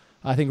meal.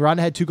 I think Rhonda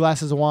had 2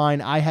 glasses of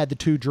wine. I had the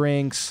 2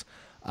 drinks.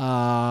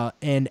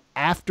 And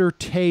after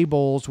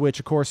tables, which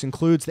of course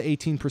includes the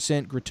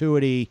 18%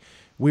 gratuity,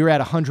 we were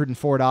at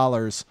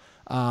 $104.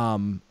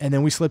 And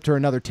then we slipped her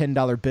another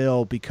 $10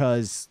 bill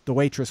because the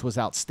waitress was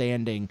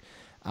outstanding.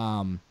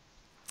 And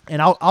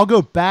I'll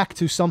go back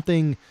to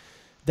something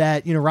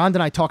that, you know, Rhonda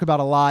and I talk about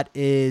a lot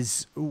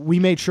is we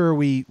made sure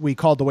we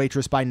called the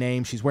waitress by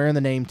name. She's wearing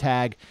the name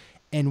tag,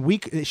 and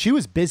she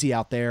was busy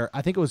out there.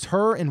 I think it was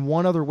her and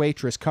one other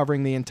waitress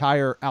covering the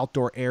entire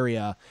outdoor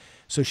area.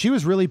 So she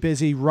was really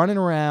busy running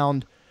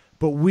around,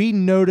 but we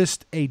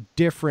noticed a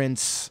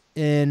difference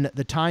in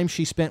the time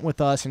she spent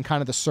with us and kind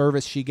of the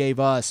service she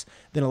gave us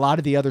than a lot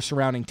of the other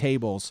surrounding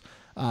tables.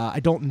 I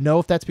don't know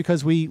if that's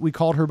because we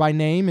called her by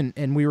name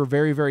and we were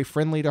very, very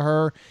friendly to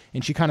her,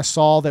 and she kind of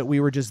saw that we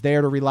were just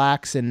there to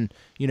relax, and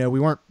you know, we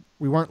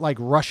weren't like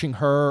rushing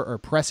her or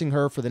pressing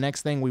her for the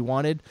next thing we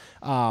wanted.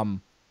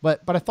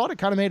 But I thought it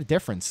kind of made a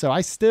difference. So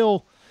I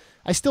still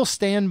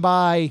stand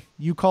by,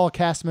 you call a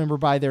cast member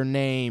by their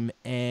name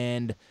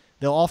and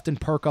they'll often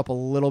perk up a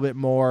little bit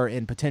more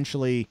and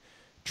potentially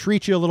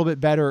treat you a little bit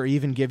better or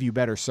even give you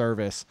better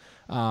service.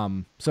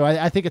 So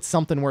I think it's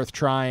something worth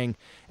trying.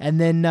 And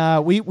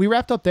then we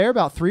wrapped up there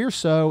about 3 or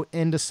so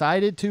and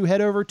decided to head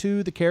over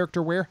to the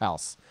Character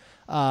Warehouse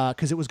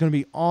because it was going to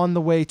be on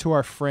the way to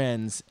our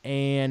friends.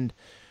 And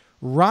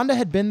Rhonda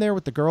had been there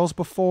with the girls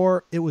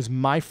before. It was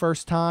my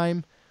first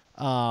time.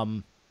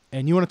 And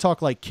you want to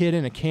talk like kid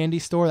in a candy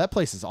store? That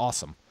place is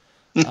awesome.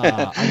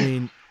 I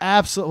mean,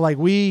 absolutely. Like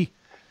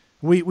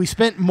we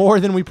spent more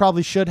than we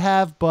probably should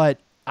have, but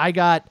I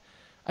got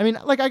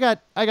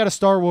a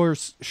Star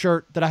Wars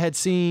shirt that I had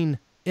seen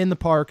in the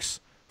parks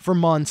for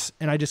months,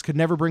 and I just could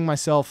never bring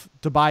myself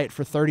to buy it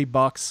for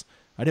 $30.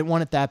 I didn't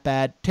want it that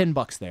bad.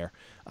 $10 there.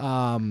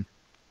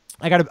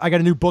 I got a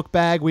new book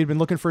bag. We'd been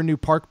looking for a new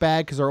park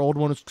bag because our old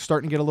one was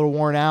starting to get a little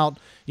worn out.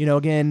 You know,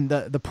 again,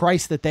 the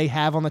price that they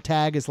have on the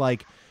tag is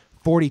like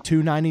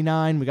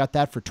 $42.99. We got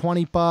that for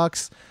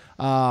 $20.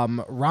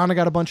 Rhonda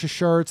got a bunch of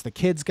shirts. The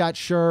kids got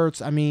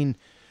shirts. I mean,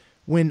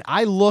 when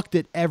I looked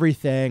at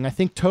everything, I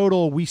think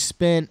total we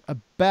spent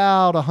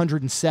about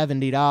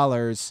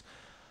 $170.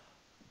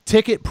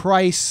 Ticket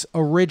price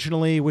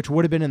originally, which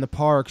would have been in the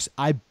parks,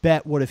 I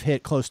bet would have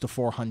hit close to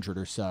 $400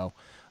 or so.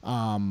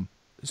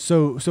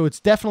 So it's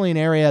definitely an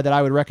area that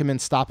I would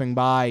recommend stopping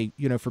by,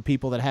 you know, for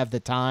people that have the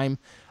time.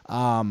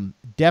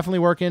 Definitely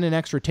work in an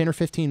extra 10 or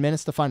 15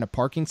 minutes to find a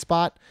parking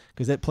spot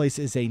because that place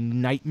is a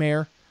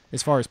nightmare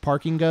as far as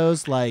parking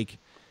goes. Like,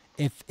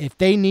 if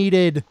they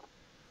needed,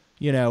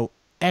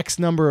 X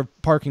number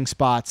of parking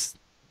spots,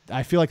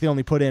 I feel like they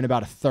only put in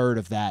about a third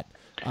of that.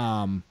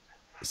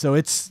 So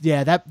it's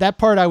that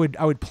part I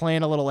would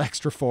plan a little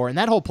extra for, and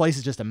that whole place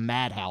is just a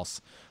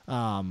madhouse.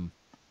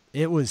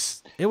 It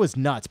was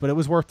nuts, but it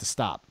was worth the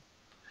stop.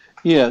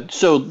 Yeah,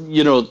 so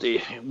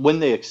when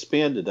they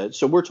expanded that,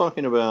 so we're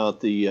talking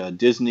about the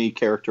Disney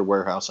Character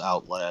Warehouse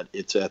outlet.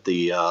 It's at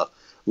the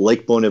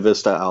Lake Buena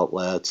Vista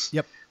outlets.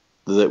 Yep.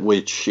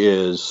 Which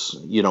is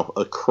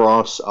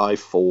across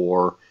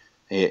I-4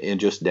 and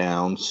just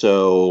down.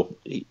 So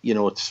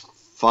it's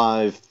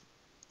 5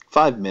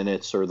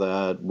 minutes or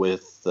that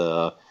with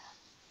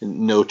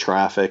no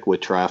traffic. With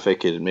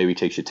traffic, it maybe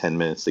takes you 10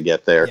 minutes to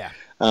get there. Yeah.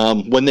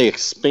 When they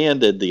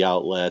expanded the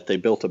outlet, they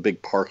built a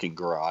big parking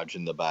garage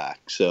in the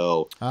back.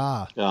 So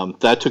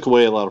that took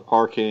away a lot of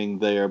parking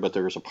there, but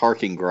there was a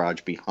parking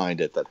garage behind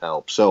it that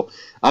helped. So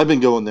I've been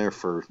going there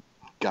for,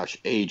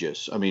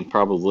 ages. I mean,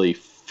 probably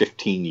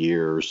 15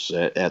 years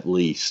at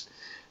least.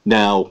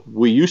 Now,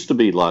 we used to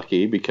be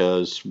lucky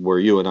because where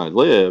you and I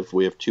live,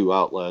 we have 2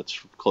 outlets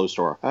close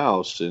to our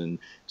house in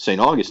St.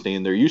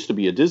 Augustine. There used to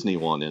be a Disney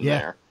one in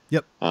there.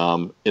 Yep.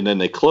 And then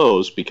they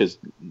closed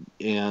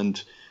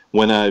and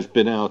when I've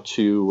been out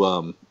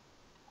to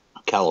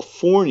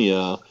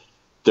California,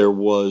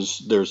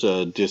 there's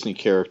a Disney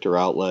character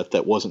outlet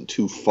that wasn't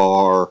too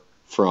far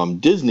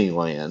from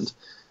Disneyland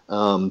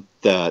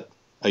that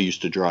I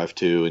used to drive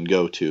to and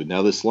go to.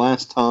 Now, this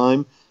last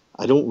time,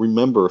 I don't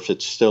remember if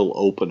it's still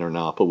open or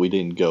not, but we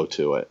didn't go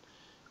to it.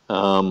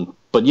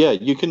 But yeah,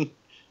 you can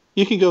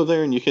go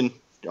there and you can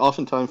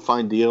oftentimes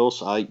find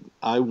deals.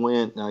 I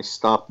went and I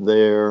stopped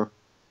there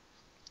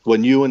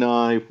when you and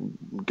I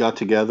got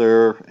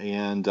together,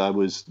 and I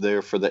was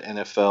there for the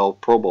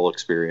NFL Pro Bowl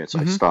experience.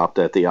 I stopped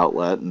at the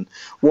outlet and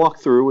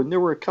walked through, and there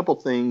were a couple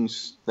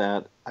things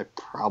that I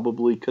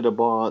probably could have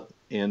bought,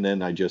 and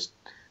then I just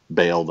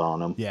bailed on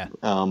them. Yeah.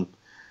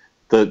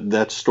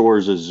 That store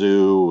is a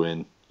zoo,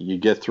 and you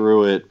get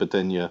through it, but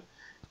then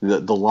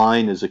the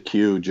line is a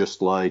queue,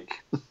 just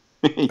like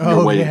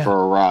you're waiting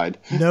for a ride.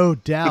 No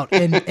doubt.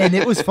 And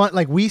it was fun.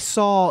 Like, we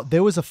saw,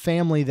 there was a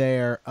family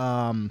there.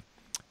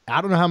 I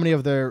don't know how many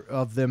of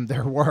them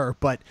there were,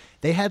 but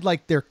they had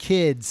like their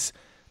kids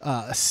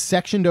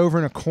sectioned over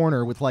in a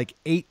corner with like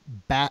 8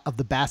 of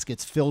the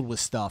baskets filled with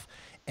stuff.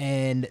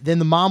 And then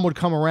the mom would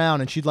come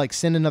around and she'd like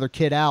send another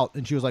kid out,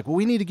 and she was like, well,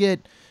 we need to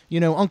get,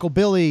 Uncle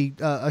Billy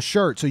a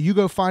shirt, so you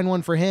go find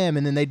one for him.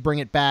 And then they'd bring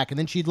it back, and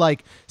then she'd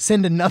like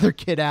send another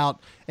kid out.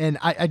 And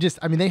I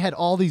mean, they had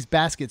all these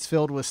baskets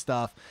filled with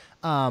stuff.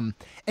 And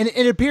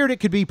it appeared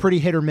it could be pretty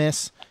hit or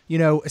miss,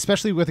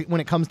 especially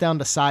when it comes down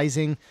to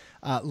sizing.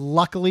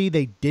 Luckily,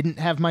 they didn't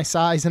have my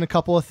size in a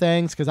couple of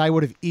things, because I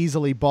would have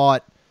easily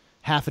bought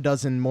half a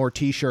dozen more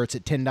T-shirts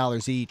at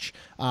 $10 each.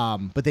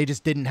 But they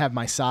just didn't have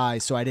my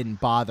size, so I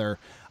didn't bother.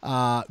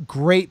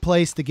 Great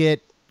place to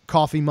get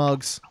coffee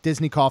mugs,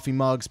 Disney coffee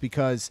mugs,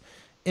 because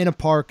in a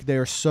park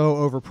they're so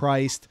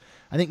overpriced.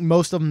 I think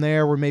most of them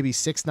there were maybe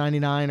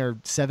 $6.99 or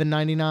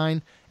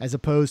 $7.99, as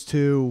opposed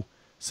to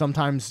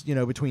sometimes,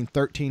 between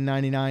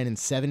 $13.99 and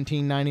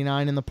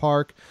 $17.99 in the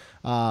park.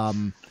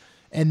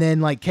 And then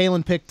like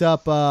Kaylin picked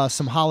up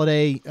some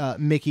holiday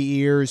Mickey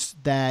ears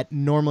that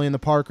normally in the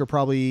park are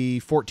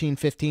probably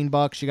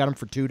 $14-15. She got them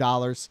for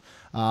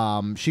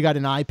 $2. She got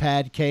an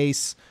iPad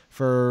case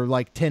for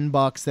like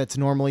 $10 that's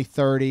normally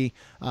 $30.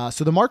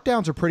 So the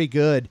markdowns are pretty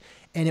good,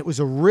 and it was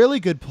a really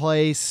good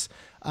place.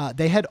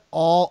 They had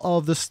all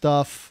of the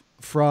stuff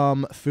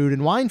from Food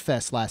and Wine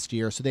Fest last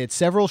year. So they had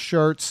several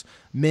shirts,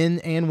 men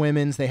and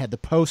women's. They had the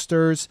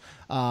posters,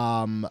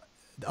 a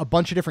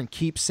bunch of different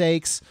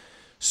keepsakes.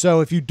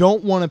 So if you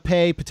don't want to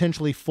pay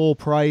potentially full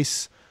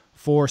price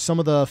for some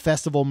of the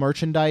festival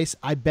merchandise,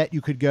 I bet you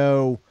could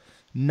go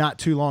not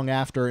too long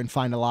after and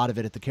find a lot of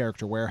it at the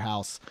Character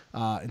Warehouse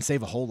and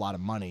save a whole lot of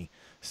money.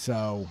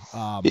 So,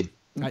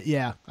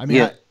 yeah, I mean,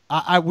 yeah.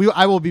 I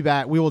will be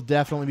back. We will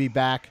definitely be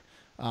back.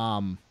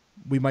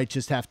 We might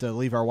just have to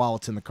leave our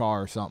wallets in the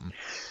car or something.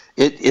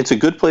 It's a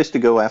good place to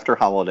go after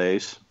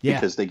holidays, yeah,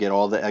 because they get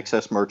all the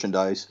excess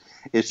merchandise.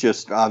 It's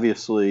just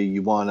obviously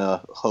you want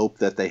to hope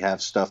that they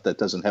have stuff that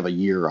doesn't have a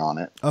year on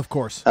it. Of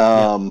course.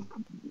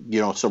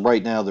 So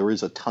right now there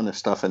is a ton of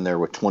stuff in there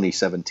with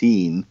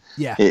 2017,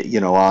 yeah,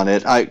 on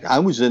it. I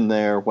was in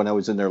there when I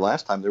was in there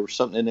last time. There was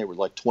something in there with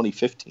like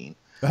 2015.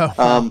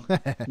 Oh.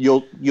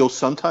 You'll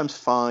sometimes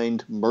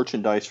find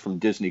merchandise from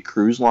Disney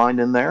Cruise Line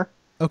in there.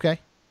 Okay.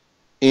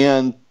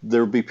 And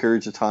there'll be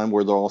periods of time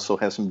where they'll also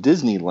have some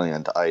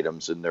Disneyland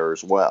items in there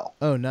as well.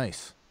 Oh,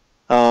 nice.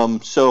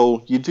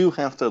 So you do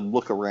have to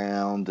look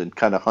around and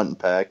kind of hunt and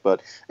peck.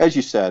 But as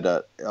you said,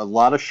 a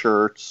lot of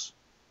shirts,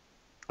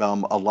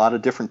 a lot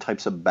of different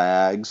types of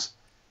bags.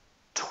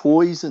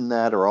 Toys in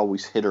that are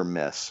always hit or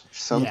miss.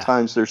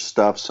 Sometimes there's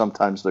stuff,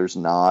 sometimes there's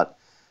not.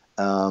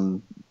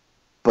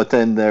 But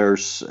then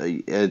there's,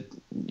 as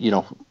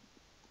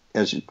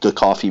the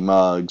coffee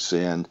mugs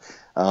and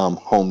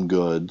home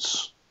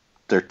goods.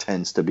 There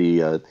tends to be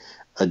a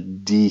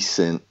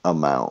decent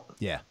amount.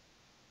 Yeah,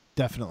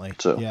 definitely.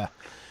 So. Yeah.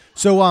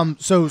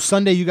 So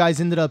Sunday you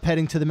guys ended up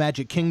heading to the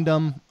Magic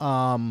Kingdom.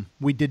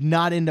 We did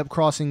not end up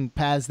crossing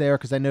paths there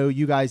because I know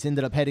you guys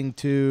ended up heading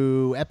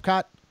to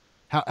Epcot.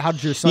 How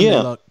did your Sunday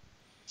look?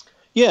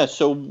 Yeah,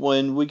 so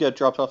when we got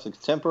dropped off the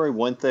Contemporary,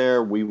 went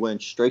there. We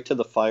went straight to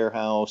the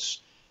Firehouse,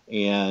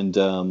 and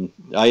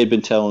I had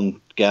been telling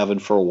Gavin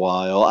for a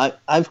while.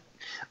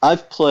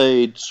 I've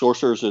played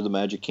Sorcerers of the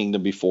Magic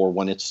Kingdom before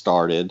when it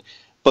started,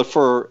 but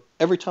for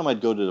every time I'd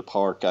go to the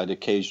park, I'd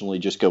occasionally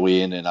just go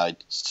in and I'd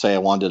say I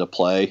wanted to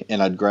play,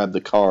 and I'd grab the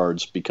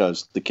cards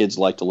because the kids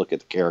like to look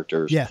at the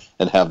characters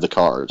and have the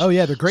cards. Oh,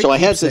 yeah, they're great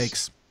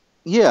keepsakes.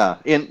 Yeah,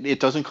 and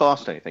it doesn't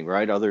cost anything,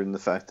 right, other than the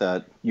fact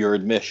that you're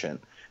admission.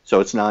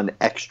 So it's not an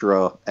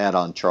extra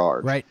add-on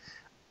charge. Right.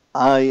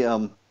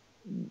 I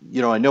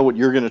know what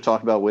you're going to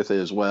talk about with it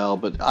as well,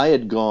 but I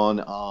had gone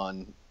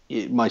on –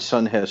 my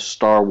son has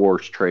Star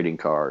Wars trading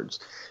cards.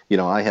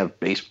 I have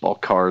baseball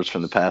cards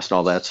from the past and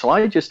all that. So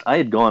I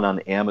had gone on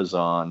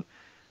Amazon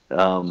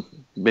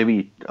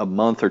maybe a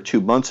month or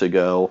 2 months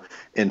ago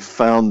and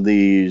found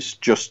these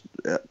just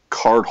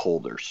card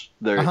holders.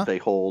 They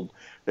hold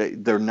 –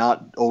 they're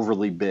not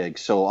overly big.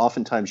 So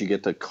oftentimes you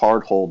get the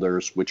card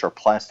holders, which are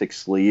plastic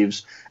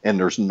sleeves, and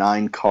there's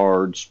 9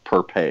 cards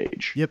per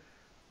page. Yep.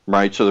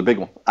 Right? So they're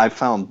big. I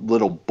found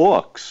little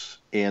books,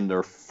 and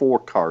they're 4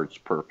 cards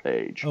per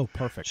page. Oh,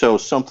 perfect. So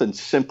something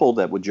simple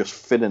that would just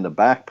fit in the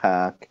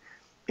backpack,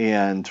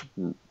 and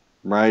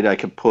I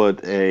could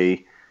put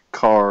a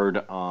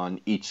card on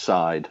each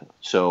side.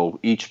 So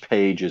each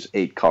page is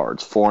 8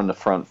 cards, 4 in the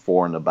front,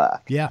 4 in the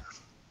back. Yeah.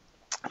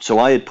 So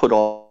I had put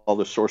all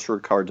the sorcerer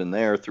cards in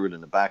there, threw it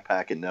in the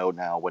backpack, and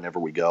now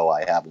whenever we go,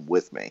 I have them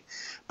with me.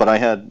 But I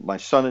had my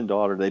son and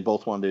daughter, they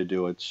both wanted to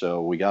do it,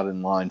 so we got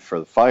in line for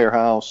the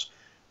Firehouse,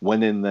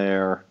 went in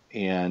there,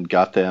 and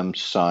got them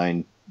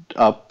signed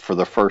up for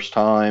the first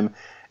time,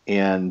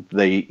 and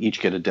they each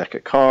get a deck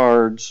of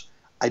cards.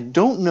 I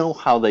don't know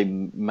how they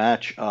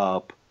match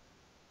up.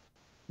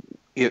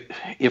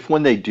 If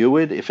when they do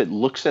it, if it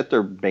looks at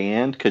their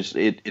band, because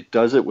it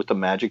does it with the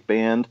Magic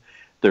Band,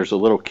 there's a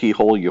little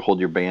keyhole, you hold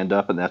your band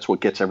up, and that's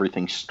what gets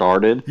everything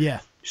started.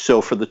 Yeah.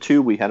 So for the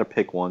 2, we had to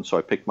pick one, so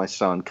I picked my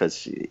son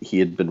because he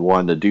had been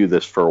wanting to do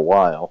this for a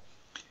while.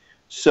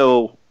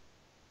 So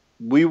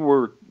we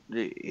were,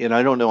 and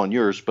I don't know on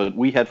yours, but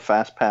we had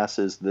fast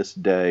passes this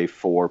day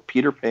for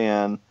Peter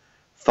Pan,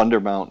 Thunder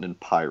Mountain, and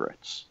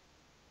Pirates.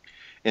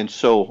 And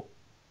so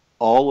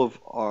all of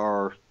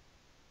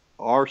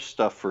our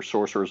stuff for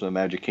Sorcerers of the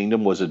Magic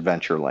Kingdom was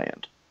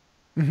Adventureland.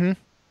 Mm-hmm.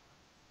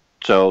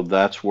 So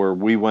that's where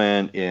we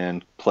went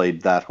and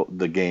played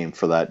the game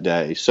for that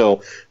day.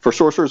 So for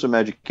Sorcerers of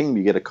Magic Kingdom,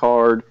 you get a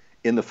card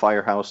in the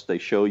Firehouse. They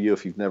show you,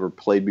 if you've never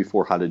played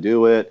before, how to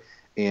do it.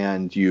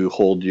 And you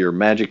hold your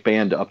Magic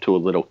Band up to a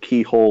little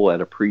keyhole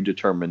at a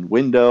predetermined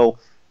window.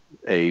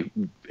 A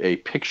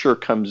picture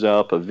comes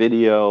up, a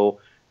video.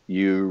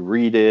 You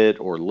read it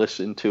or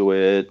listen to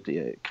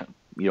it,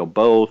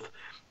 both.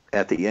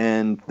 At the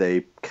end,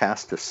 they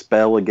cast a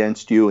spell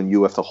against you, and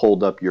you have to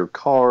hold up your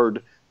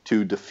card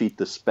to defeat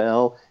the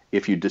spell.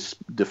 If you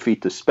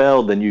defeat the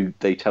spell, then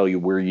they tell you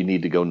where you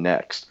need to go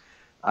next.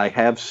 I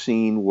have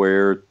seen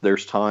where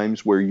there's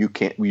times where you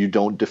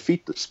don't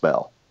defeat the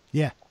spell.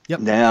 Yeah. Yep.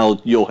 Now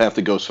you'll have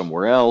to go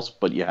somewhere else,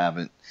 but you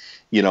haven't.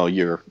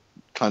 You're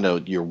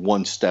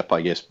one step,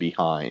 I guess,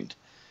 behind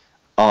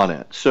on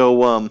it.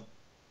 So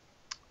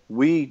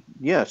we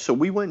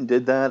went and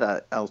did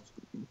that.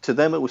 To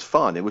them, it was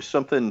fun. It was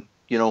something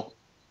a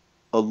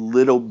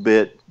little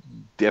bit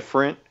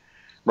different.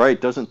 Right,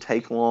 it doesn't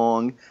take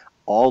long.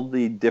 All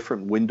the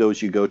different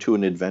windows you go to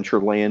in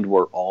Adventureland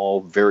were all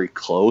very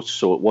close,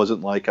 so it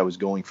wasn't like I was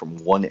going from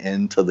one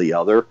end to the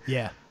other.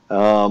 Yeah.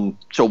 So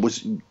it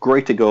was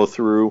great to go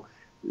through.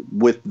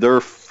 With their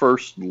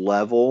first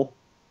level,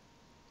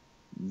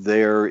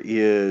 there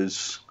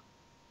is,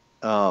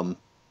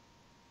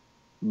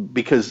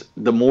 because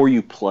the more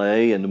you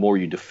play and the more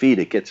you defeat,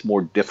 it gets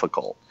more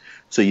difficult.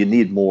 So you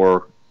need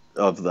more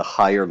of the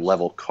higher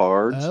level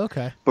cards.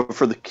 Okay. But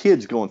for the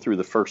kids going through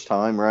the first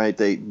time, right,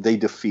 they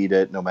defeat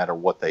it no matter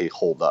what they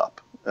hold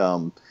up.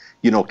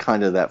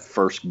 Kind of that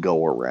first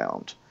go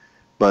around.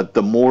 But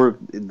the more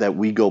that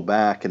we go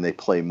back and they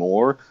play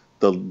more,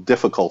 the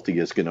difficulty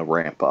is going to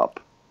ramp up.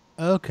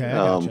 Okay,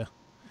 I gotcha.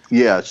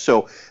 Yeah,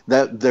 so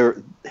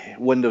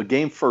when the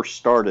game first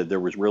started, there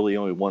was really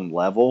only one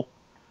level,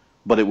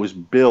 but it was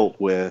built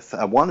with,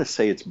 I want to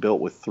say it's built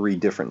with 3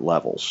 different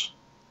levels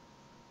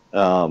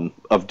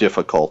of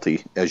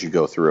difficulty as you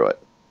go through it.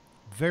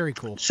 Very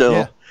cool.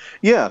 So,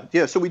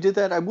 yeah. So we did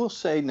that. I will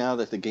say now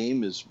that the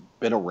game has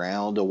been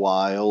around a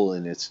while,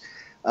 and it's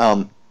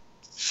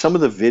some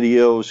of the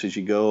videos as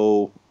you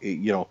go,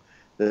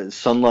 the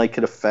sunlight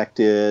could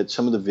affect it.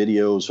 Some of the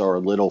videos are a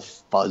little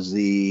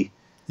fuzzy.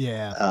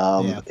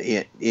 Yeah.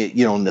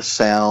 In the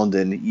sound,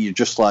 and you're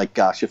just like,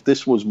 gosh, if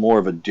this was more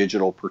of a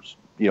digital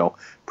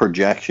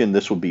projection,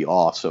 this would be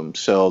awesome.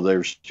 So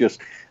there's just,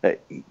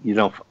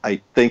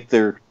 I think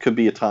there could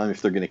be a time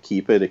if they're going to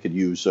keep it, it could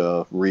use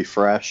a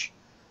refresh.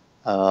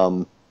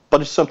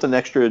 But it's something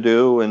extra to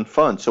do and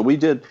fun. So we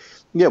did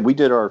Yeah, we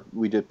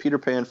did Peter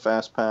Pan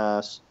Fast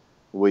Pass.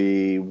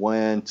 We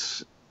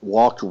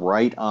walked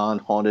right on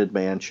Haunted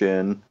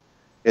Mansion.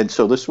 And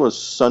so this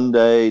was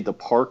Sunday. The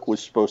park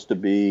was supposed to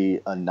be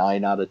a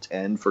 9 out of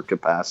 10 for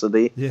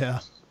capacity,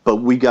 Yeah. but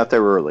we got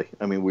there early.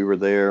 I mean, we were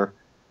there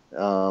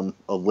a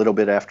little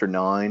bit after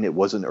 9. It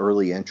was an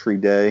early entry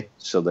day,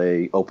 so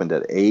they opened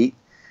at 8.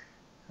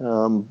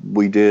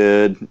 We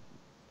did,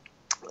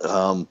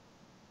 let's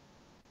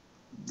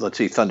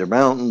see, Thunder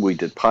Mountain. We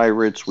did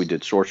Pirates. We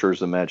did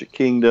Sorcerers of the Magic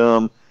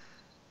Kingdom.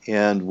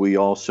 And we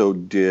also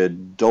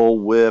did Dole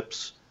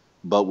Whips,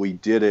 but we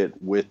did it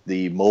with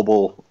the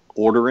mobile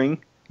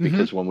ordering.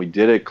 Because when we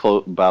did it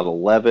about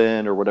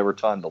 11 or whatever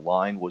time, the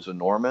line was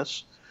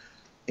enormous.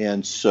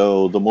 And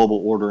so the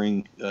mobile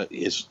ordering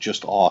is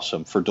just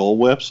awesome for Dole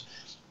Whips.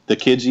 The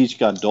kids each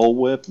got Dole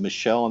Whip.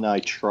 Michelle and I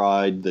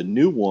tried the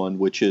new one,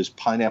 which is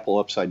pineapple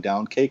upside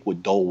down cake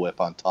with Dole Whip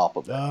on top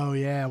of it. Oh,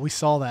 yeah. We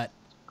saw that.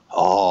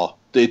 Oh,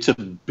 it's a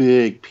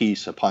big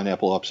piece of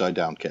pineapple upside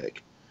down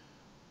cake.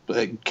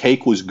 The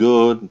cake was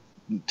good,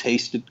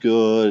 tasted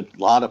good,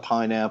 a lot of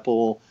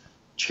pineapple.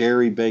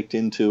 Cherry baked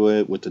into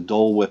it with the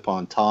Dole Whip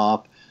on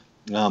top.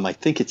 I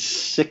think it's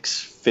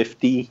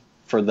 $6.50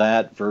 for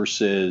that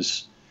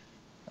versus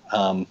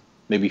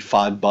maybe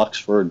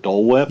 $5 for a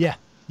Dole Whip. Yeah.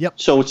 Yep.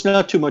 So it's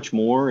not too much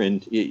more,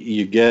 and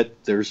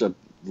there's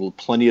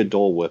plenty of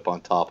Dole Whip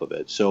on top of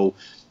it. So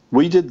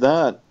we did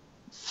that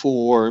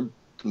for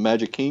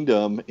Magic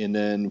Kingdom, and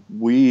then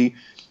we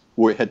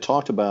had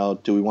talked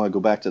about, do we want to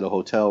go back to the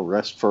hotel,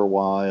 rest for a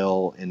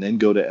while, and then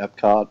go to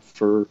Epcot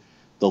for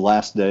the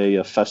last day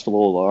of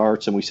Festival of the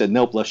Arts? And we said,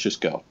 nope, let's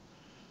just go.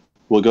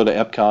 We'll go to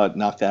Epcot,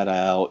 knock that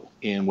out,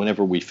 and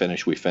whenever we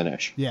finish, we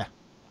finish. Yeah.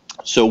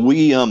 So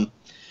we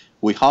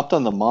hopped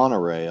on the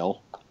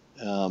monorail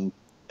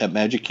at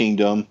Magic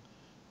Kingdom,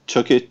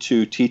 took it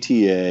to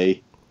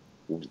TTA,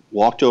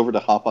 walked over to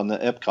hop on the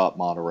Epcot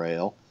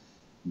monorail,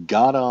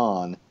 got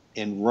on,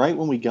 and right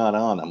when we got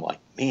on, I'm like,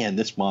 man,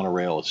 this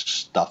monorail is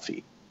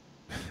stuffy.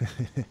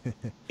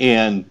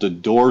 And the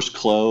doors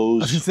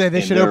closed. I was going to say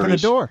they should open a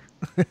door.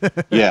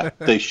 Yeah,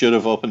 they should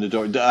have opened the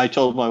door. I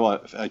told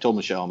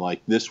Michelle, I'm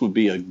like, this would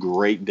be a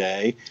great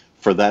day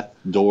for that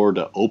door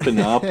to open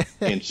up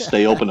and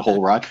stay open the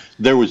whole ride.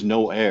 There was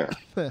no air.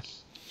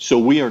 So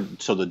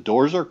the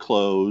doors are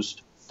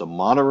closed, the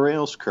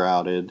monorail's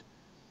crowded,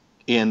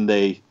 and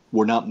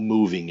we're not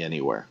moving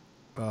anywhere.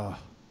 Oh.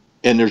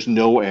 And there's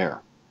no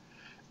air.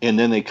 And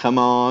then they come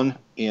on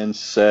and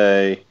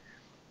say,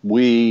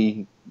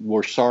 we're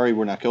sorry,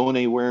 we're not going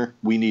anywhere.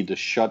 We need to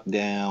shut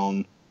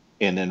down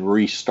and then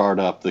restart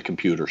up the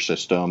computer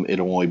system.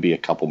 It'll only be a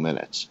couple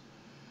minutes.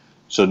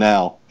 So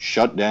now,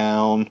 shut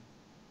down.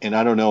 And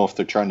I don't know if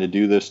they're trying to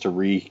do this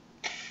to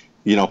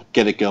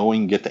get it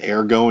going, get the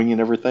air going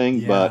and everything.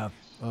 Yeah.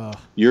 But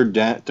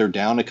they're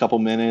down a couple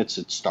minutes.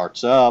 It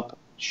starts up,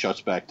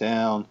 shuts back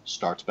down,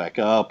 starts back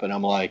up. And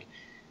I'm like,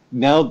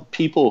 now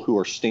people who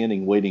are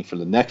standing waiting for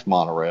the next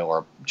monorail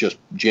are just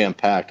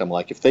jam-packed. I'm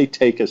like, if they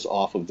take us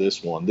off of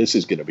this one, this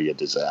is going to be a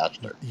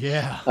disaster.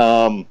 Yeah.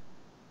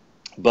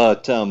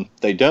 But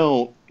they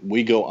don't.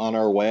 We go on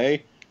our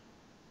way,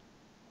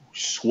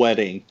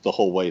 sweating the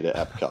whole way to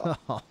Epcot.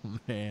 Oh,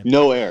 man.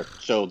 No air.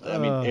 So,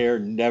 air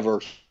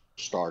never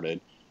started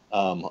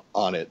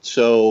on it.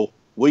 So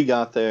we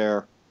got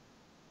there.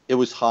 It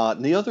was hot.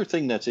 And the other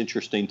thing that's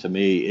interesting to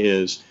me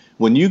is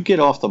when you get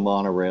off the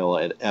monorail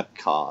at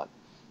Epcot,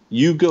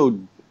 you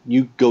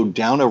go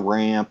down a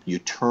ramp, you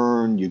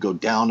turn, you go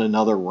down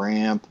another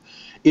ramp.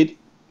 It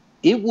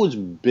was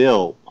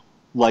built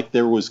like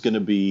there was going to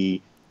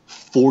be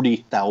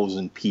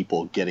 40,000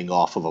 people getting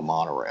off of a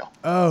monorail.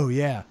 Oh,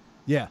 yeah.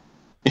 Yeah.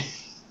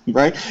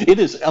 Right? It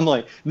is. I'm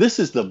like, this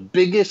is the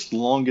biggest,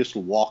 longest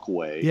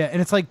walkway. Yeah,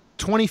 and it's like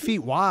 20 feet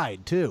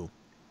wide, too.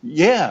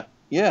 Yeah.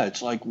 Yeah,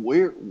 it's like,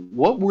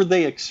 what were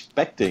they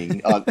expecting?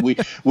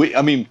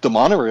 The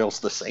monorail's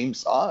the same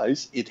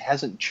size. It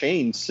hasn't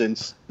changed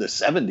since the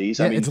 70s.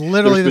 Yeah, it's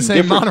literally the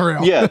same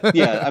monorail. Yeah.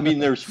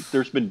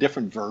 There's been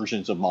different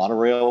versions of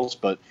monorails,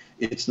 but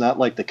it's not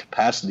like the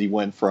capacity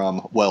went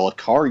from, well, a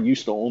car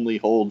used to only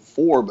hold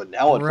 4, but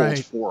now it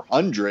holds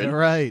 400.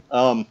 Right.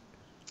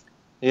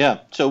 Yeah,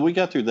 so we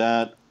got through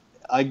that.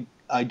 I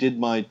did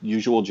my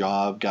usual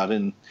job, got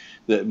in,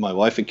 my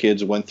wife and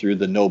kids went through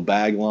the no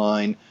bag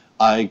line.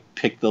 I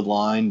picked the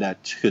line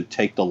that could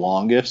take the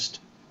longest.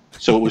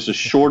 So it was the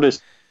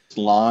shortest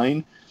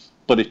line,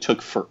 but it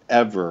took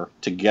forever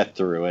to get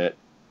through it.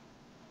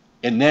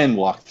 And then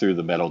walk through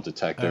the metal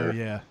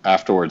detector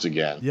afterwards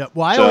again. Yeah.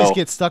 Well, I always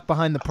get stuck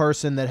behind the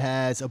person that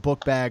has a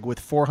book bag with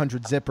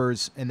 400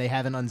 zippers and they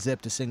haven't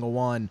unzipped a single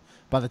one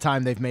by the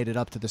time they've made it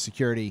up to the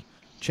security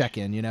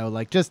check-in.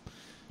 Just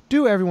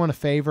do everyone a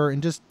favor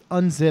and just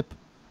unzip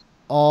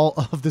all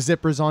of the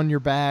zippers on your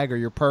bag or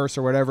your purse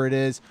or whatever it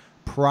is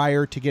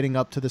prior to getting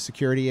up to the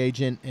security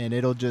agent, and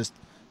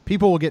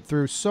people will get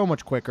through so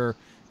much quicker,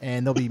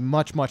 and they'll be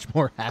much, much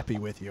more happy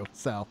with you.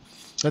 So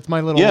that's my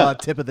little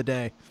tip of the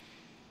day.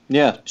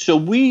 Yeah. So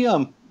we,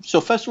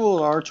 Festival of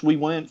the Arts, we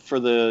went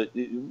for the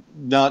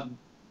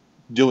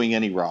doing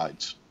any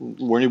rides.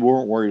 We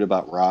weren't worried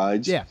about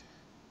rides. Yeah.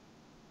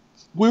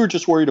 We were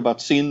just worried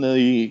about seeing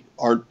the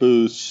art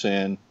booths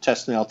and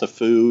testing out the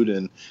food.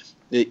 And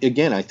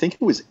again, I think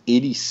it was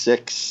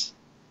 86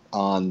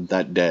 on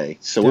that day.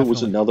 So Definitely. It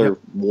was another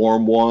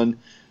warm one.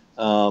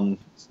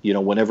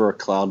 Whenever a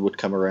cloud would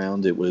come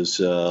around, it was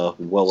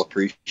well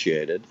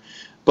appreciated.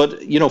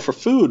 But, for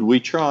food, we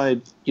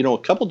tried, a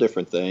couple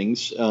different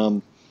things.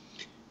 We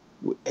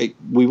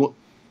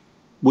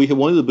had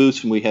one of the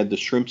booths and we had the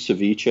shrimp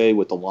ceviche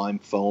with the lime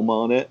foam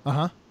on it.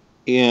 Uh-huh.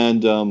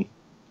 And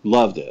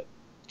loved it.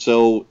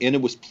 And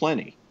it was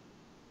plenty.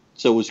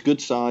 So it was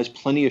good size,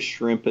 plenty of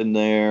shrimp in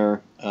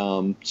there.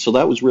 So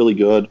that was really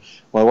good.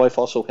 My wife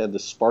also had the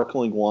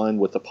sparkling wine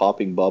with the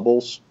popping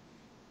bubbles.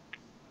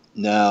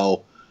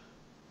 Now,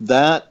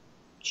 that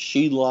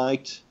she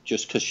liked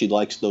just because she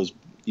likes those,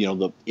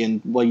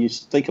 you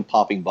think of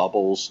popping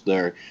bubbles,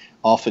 they're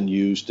often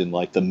used in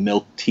like the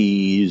milk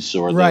teas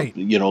or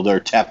their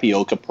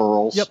tapioca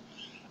pearls. Yep.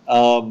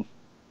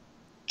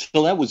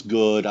 So that was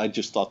good. I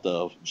just thought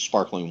the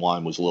sparkling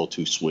wine was a little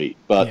too sweet.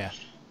 But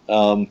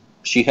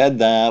she had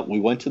that. We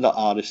went to the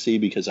Odyssey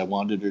because I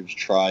wanted her to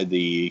try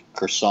the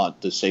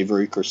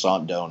savory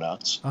croissant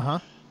donuts.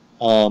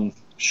 Uh-huh.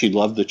 She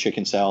loved the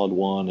chicken salad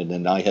one, and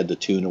then I had the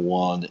tuna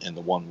one and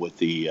the one with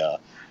the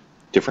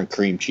different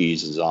cream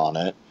cheeses on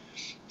it.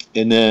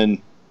 And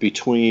then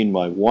between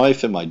my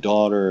wife and my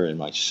daughter and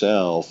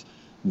myself,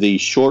 the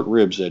short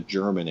ribs at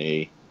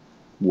Germany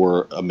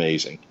were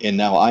amazing. And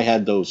now I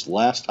had those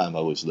last time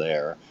I was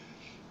there,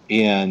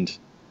 and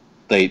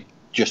they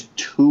just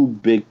 2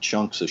 big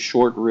chunks of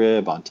short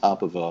rib on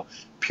top of a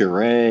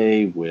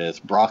puree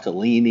with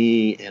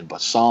broccolini and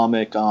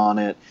balsamic on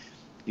it.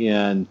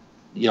 And,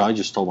 I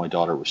just told my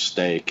daughter it was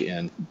steak.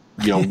 And,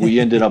 we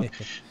ended up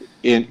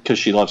because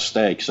she loves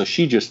steak. So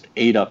she just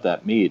ate up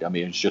that meat. I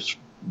mean, it just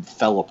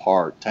fell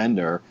apart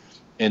tender.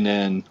 And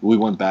then we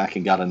went back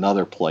and got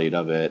another plate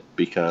of it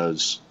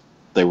because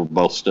they were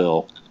both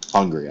still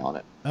hungry on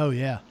it. Oh,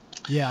 yeah.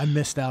 Yeah, I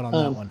missed out on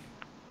that one.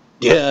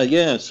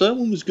 Yeah. So that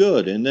one was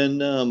good. And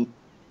then,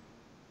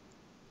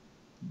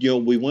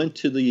 we went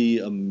to the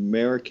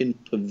American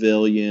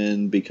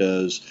Pavilion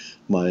because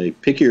my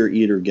pickier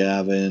eater,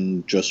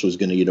 Gavin, just was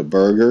going to eat a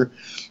burger.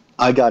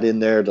 I got in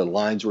there. The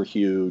lines were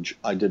huge.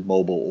 I did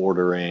mobile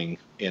ordering,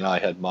 and I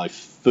had my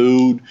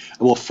food.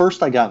 Well,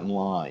 first I got in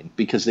line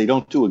because they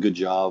don't do a good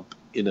job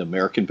in the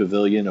American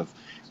Pavilion of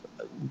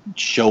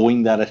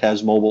showing that it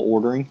has mobile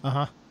ordering.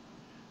 Uh-huh.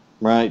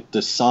 Right?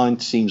 The sign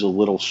seems a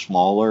little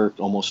smaller,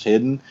 almost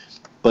hidden.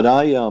 But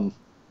I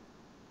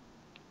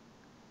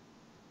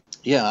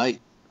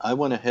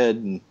went ahead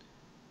and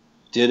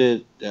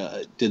did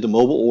the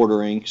mobile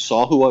ordering,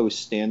 saw who I was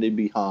standing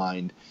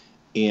behind,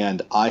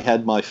 and I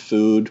had my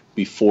food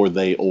before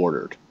they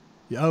ordered.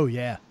 Oh,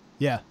 yeah.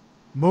 Yeah.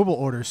 Mobile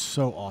order is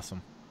so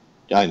awesome.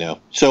 I know.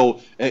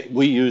 So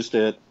we used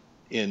it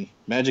in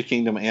Magic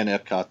Kingdom and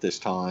Epcot this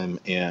time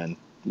and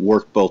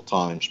worked both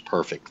times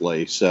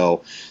perfectly.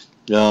 So,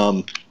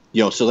 so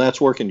that's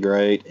working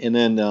great. And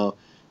then,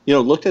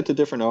 looked at the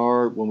different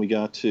art when we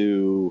got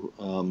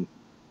to,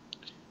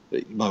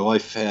 my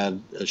wife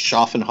had a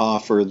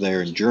Schaffenhofer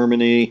there in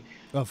Germany.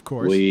 Of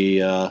course. We,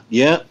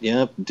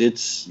 did,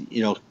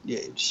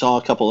 saw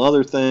a couple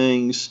other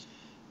things,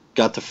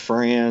 got to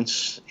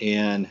France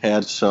and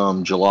had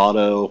some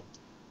gelato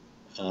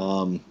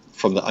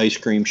from the ice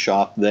cream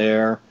shop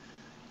there.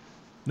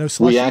 No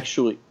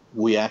slushy?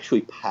 We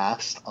actually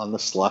passed on the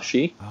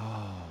slushy.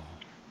 Oh.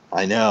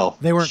 I know.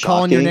 They weren't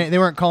calling your name. They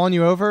weren't calling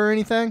you over or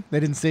anything? They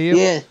didn't see you?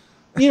 Yeah.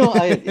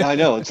 I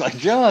know. It's like,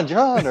 John,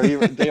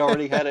 they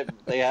already had it.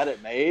 They had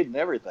it made and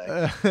everything.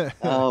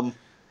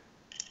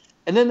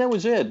 And then that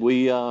was it.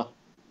 We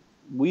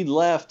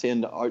left,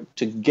 and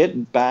to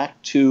get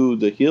back to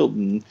the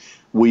Hilton,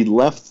 we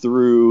left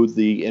through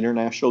the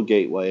International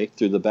Gateway,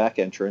 through the back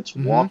entrance,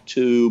 walked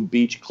to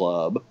Beach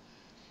Club.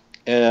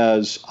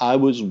 As I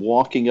was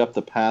walking up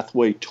the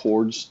pathway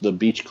towards the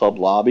Beach Club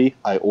lobby,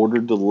 I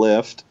ordered the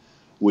lift.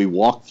 We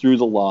walked through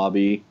the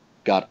lobby,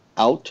 got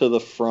out to the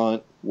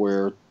front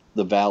where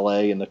the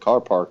valet and the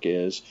car park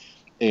is,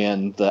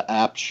 and the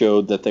app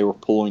showed that they were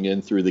pulling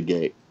in through the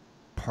gate.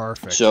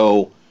 Perfect.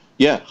 So,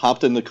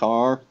 hopped in the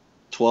car,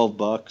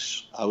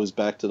 $12. I was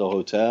back to the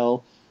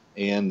hotel,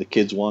 and the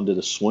kids wanted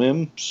to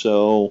swim,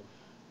 so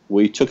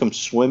we took them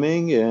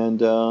swimming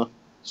and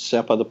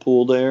sat by the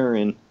pool there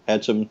and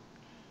had some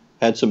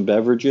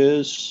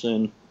beverages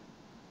and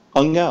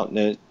hung out, and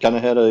it kind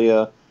of had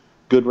a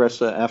good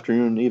rest of the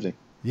afternoon and evening.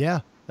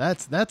 Yeah,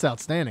 that's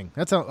outstanding.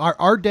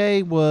 Our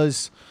day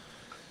was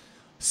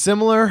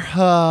similar,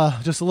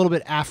 just a little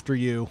bit after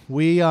you.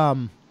 We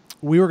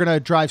were gonna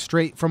drive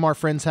straight from our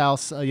friend's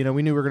house. We knew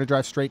we were gonna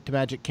drive straight to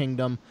Magic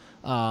Kingdom.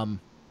 Of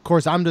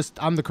course, I'm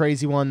the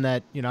crazy one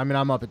that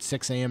I'm up at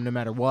 6 a.m. no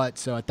matter what.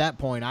 So at that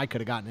point, I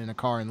could have gotten in a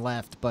car and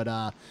left.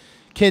 But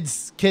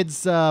kids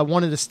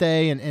wanted to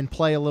stay and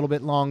play a little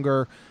bit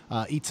longer,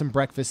 eat some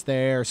breakfast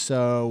there.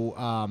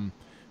 So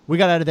we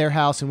got out of their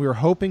house and we were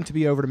hoping to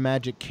be over to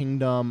Magic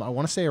Kingdom, I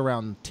want to say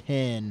around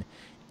 10.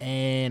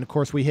 And of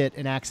course we hit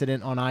an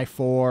accident on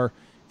I-4.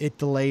 It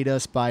delayed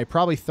us by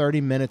probably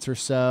 30 minutes or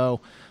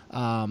so.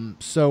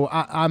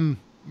 Rhonda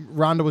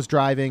was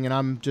driving, and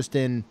I'm just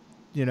in,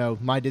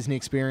 my Disney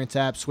Experience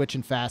app,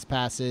 switching fast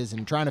passes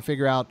and trying to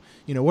figure out,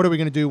 what are we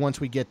going to do once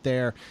we get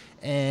there.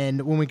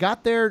 And when we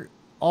got there,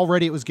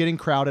 already it was getting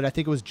crowded. I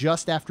think it was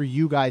just after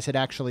you guys had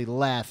actually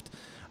left.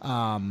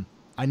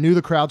 I knew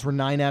the crowds were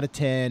 9 out of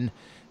 10.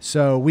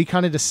 So we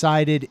kind of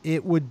decided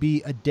it would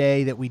be a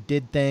day that we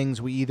did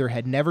things we either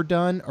had never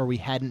done or we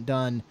hadn't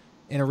done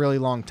in a really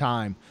long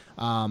time.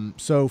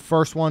 So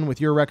first one,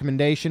 with your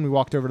recommendation, we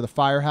walked over to the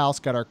firehouse,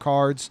 got our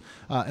cards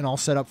and all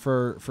set up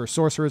for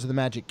Sorcerers of the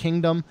Magic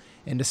Kingdom,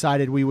 and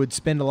decided we would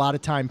spend a lot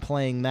of time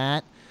playing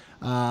that.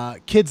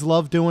 Kids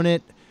love doing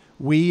it.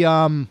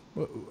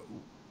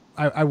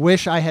 I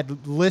wish I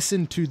had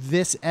listened to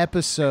this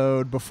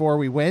episode before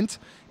we went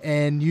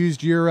and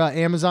used your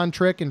Amazon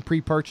trick and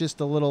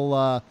pre-purchased a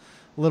little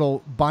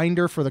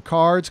binder for the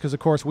cards, because of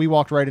course we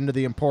walked right into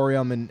the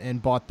Emporium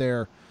and bought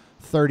their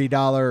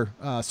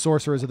 $30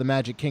 Sorcerers of the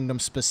Magic Kingdom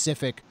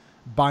specific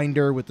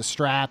binder with the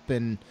strap,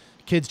 and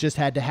kids just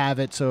had to have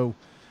it. So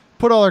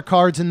put all our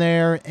cards in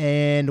there,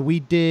 and we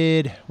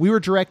were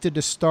directed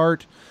to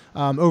start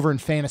over in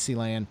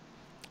Fantasyland.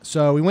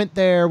 So we went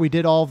there, we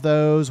did all of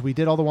those, we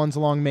did all the ones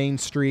along Main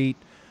Street.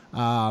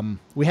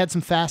 We had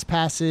some fast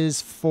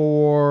passes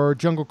for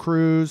Jungle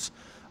Cruise,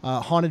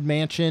 Haunted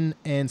Mansion,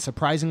 and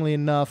surprisingly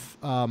enough,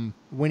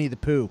 Winnie the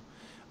Pooh.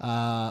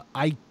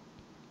 I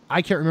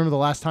can't remember the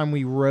last time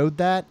we rode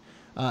that.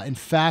 In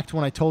fact,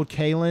 when I told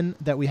Kaylin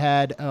that we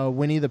had a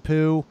Winnie the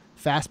Pooh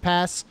fast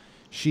pass,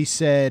 she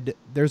said,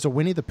 "There's a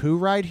Winnie the Pooh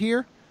ride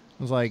here?"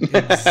 I was like,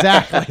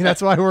 exactly.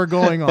 That's why we're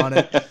going on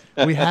it.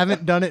 We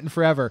haven't done it in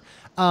forever.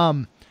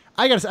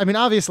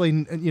 Obviously,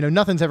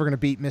 nothing's ever going to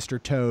beat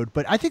Mr. Toad,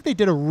 but I think they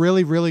did a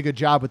really, really good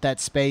job with that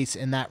space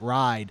and that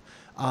ride.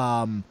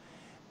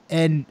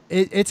 And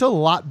it's a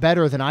lot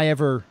better than I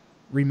ever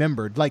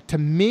remembered. Like, to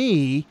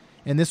me,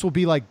 and this will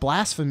be like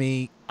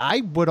blasphemy,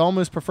 I would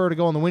almost prefer to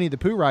go on the Winnie the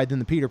Pooh ride than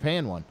the Peter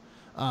Pan one.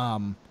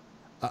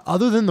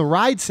 Other than the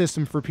ride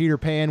system for Peter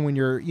Pan, when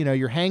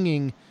you're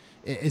hanging,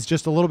 is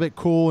just a little bit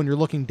cool and you're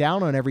looking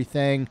down on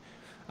everything.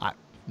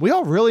 We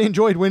all really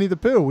enjoyed Winnie the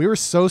Pooh. We were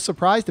so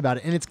surprised about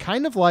it. And it's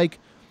kind of like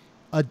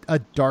a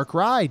dark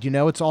ride,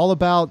 It's all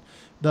about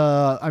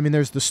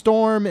there's the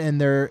storm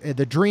and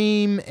the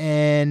dream,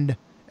 and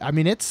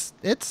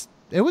it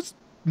was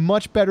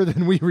much better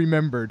than we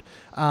remembered.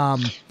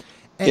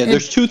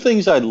 There's two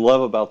things I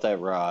love about that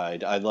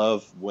ride. I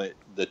love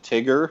the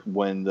Tigger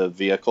when the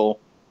vehicle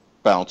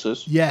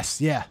bounces.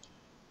 Yes, yeah.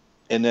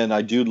 And then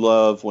I do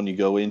love when you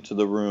go into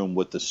the room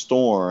with the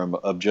storm,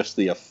 of just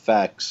the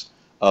effects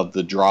of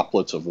the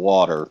droplets of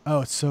water.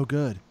 Oh, it's so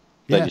good.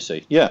 That you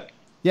see. Yeah.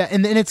 Yeah,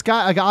 and it's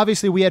got, like,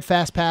 obviously we had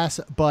Fast Pass,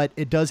 but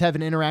it does have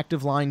an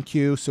interactive line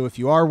queue. So if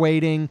you are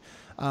waiting,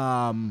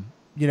 and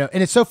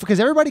it's so, because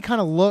everybody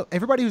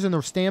who's in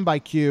the standby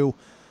queue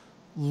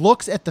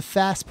looks at the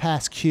Fast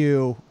Pass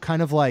queue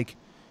kind of like,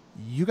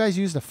 you guys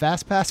use the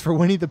Fast Pass for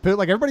Winnie the Pooh?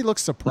 Like, everybody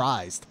looks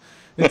surprised.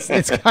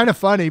 It's kind of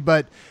funny,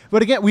 but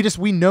again,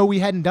 we know we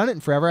hadn't done it in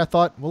forever. I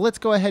thought, well, let's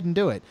go ahead and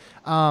do it.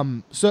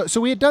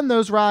 So we had done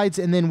those rides,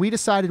 and then we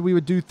decided we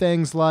would do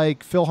things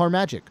like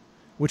PhilharMagic,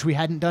 which we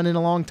hadn't done in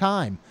a long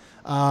time,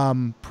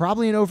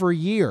 probably in over a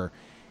year.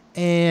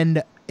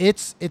 And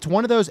it's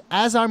one of those,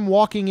 as I'm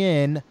walking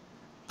in,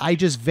 I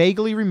just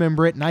vaguely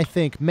remember it, and I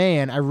think,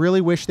 man, I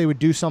really wish they would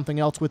do something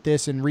else with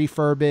this and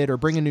refurb it or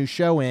bring a new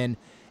show in.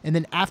 And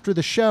then after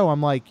the show,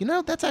 I'm like,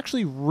 that's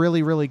actually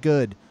really, really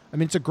good.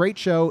 It's a great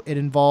show. It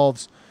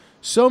involves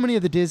so many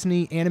of the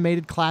Disney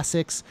animated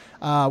classics.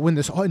 When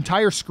this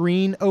entire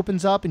screen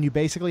opens up and you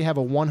basically have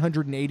a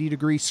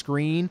 180-degree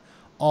screen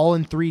all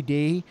in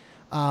 3D.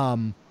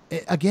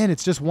 Again,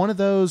 it's just one of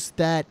those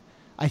that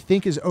I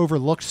think is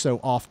overlooked so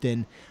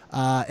often.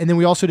 And then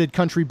we also did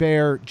Country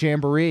Bear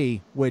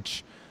Jamboree,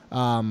 which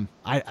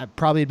I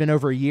probably had been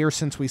over a year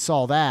since we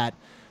saw that,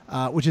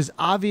 which is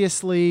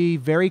obviously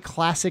very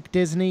classic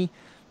Disney.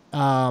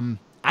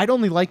 I'd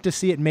only like to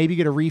see it maybe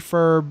get a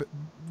refurb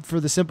for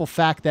the simple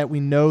fact that we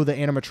know the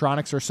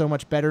animatronics are so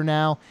much better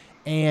now.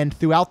 And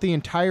throughout the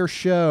entire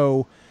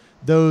show,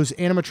 those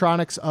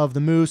animatronics of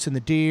the moose and the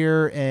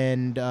deer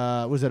and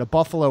was it a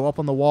buffalo up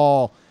on the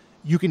wall,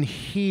 you can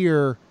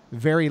hear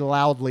very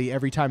loudly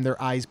every time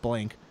their eyes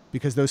blink,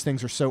 because those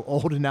things are so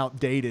old and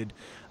outdated.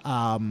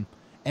 And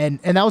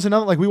that was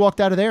another, like, we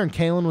walked out of there and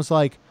Kaylin was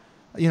like,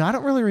 I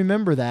don't really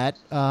remember that.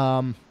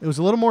 It was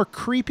a little more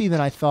creepy than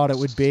I thought it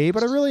would be,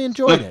 but I really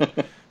enjoyed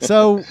it.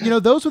 So,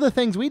 those were the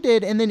things we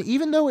did. And then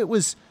even though it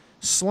was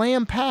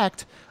slam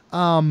packed,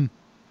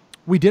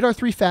 we did our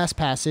 3 fast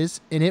passes,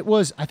 and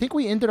I think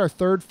we ended our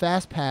 3rd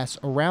fast pass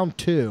around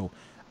 2.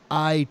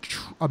 I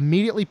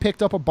immediately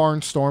picked up a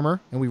Barnstormer,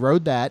 and we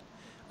rode that.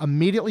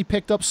 Immediately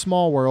picked up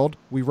Small World.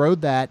 We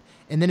rode that.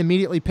 And then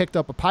immediately picked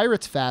up a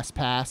Pirates fast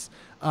pass.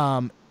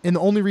 And the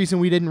only reason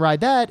we didn't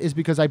ride that is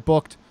because I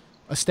booked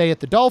a stay at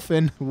the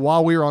Dolphin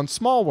while we were on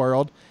Small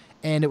World,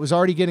 and it was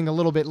already getting a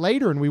little bit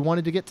later, and we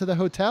wanted to get to the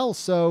hotel.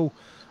 So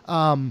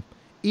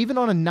even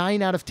on a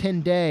 9 out of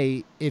 10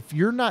 day, if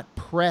you're not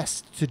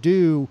pressed to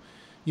do,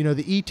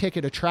 the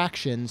e-ticket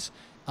attractions,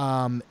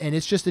 and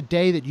it's just a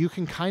day that you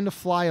can kind of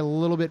fly a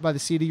little bit by the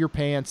seat of your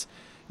pants,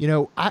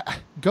 you're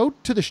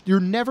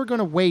never going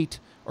to wait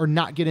or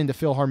not get into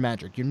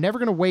PhilharMagic. You're never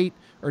going to wait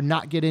or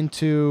not get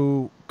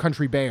into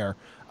Country Bear.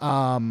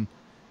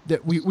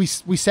 That we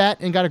sat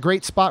and got a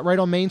great spot right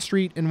on Main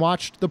Street and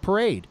watched the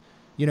parade,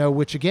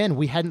 which again,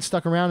 we hadn't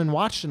stuck around and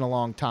watched in a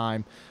long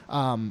time.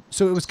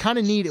 So it was kind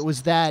of neat. It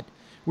was that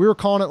we were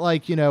calling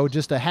it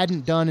just a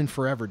hadn't done in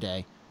forever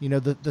day.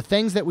 The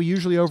things that we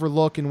usually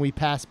overlook and we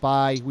pass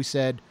by, we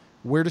said,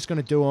 we're just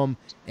going to do them,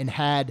 and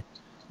had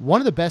one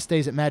of the best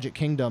days at Magic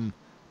Kingdom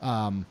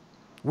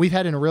we've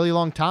had in a really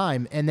long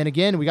time. And then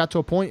again, we got to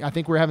a point, I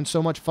think we were having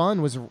so much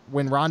fun, was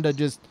when Rhonda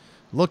just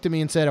looked at me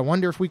and said, I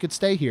wonder if we could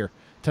stay here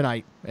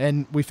tonight.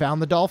 And we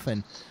found the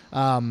Dolphin.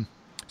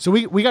 So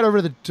we got over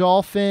to the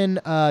Dolphin,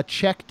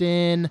 checked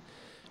in,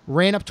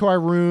 ran up to our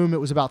room. It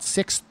was about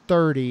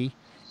 6:30,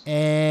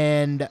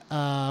 and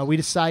we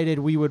decided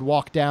we would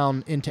walk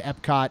down into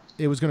Epcot.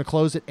 It was going to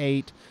close at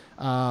 8.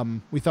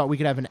 We thought we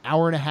could have an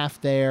hour and a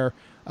half there.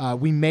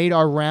 We made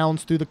our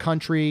rounds through the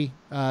country,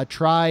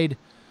 tried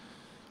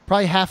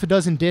probably half a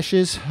dozen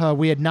dishes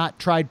we had not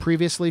tried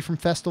previously from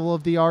Festival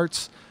of the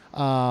Arts.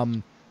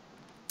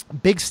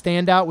 Big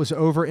standout was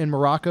over in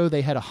Morocco.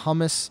 They had a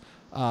hummus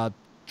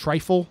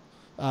trifle,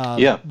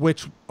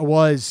 which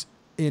was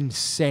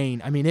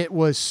insane. I mean, it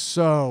was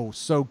so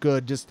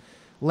good. Just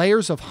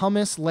layers of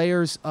hummus,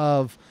 layers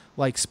of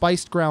like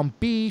spiced ground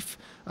beef.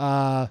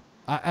 I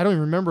don't even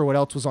remember what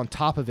else was on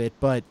top of it,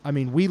 but I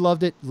mean, we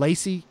loved it.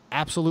 Lacey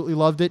absolutely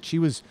loved it. She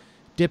was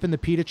dipping the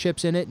pita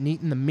chips in it and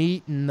eating the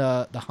meat and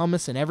the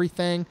hummus and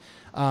everything.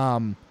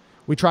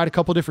 We tried a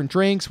couple different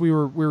drinks. We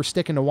were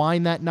sticking to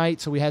wine that night,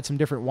 so we had some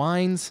different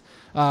wines,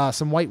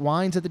 some white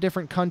wines at the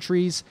different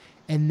countries.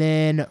 And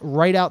then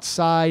right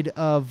outside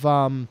of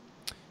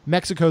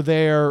Mexico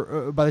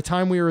there, by the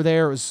time we were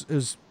there, it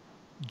was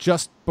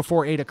just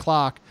before 8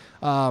 o'clock.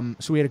 So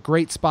we had a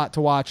great spot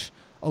to watch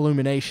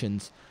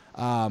Illuminations.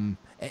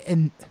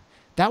 And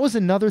that was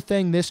another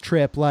thing this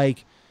trip, I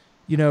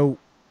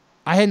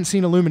hadn't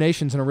seen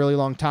Illuminations in a really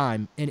long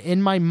time. And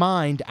in my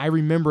mind, I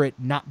remember it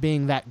not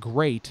being that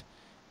great.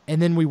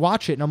 And then we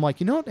watch it, and I'm like,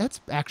 that's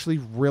actually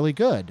really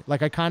good.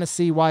 I kind of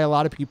see why a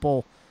lot of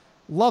people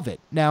love it.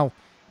 Now,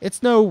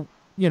 it's no,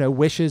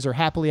 Wishes or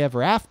Happily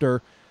Ever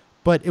After,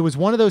 but it was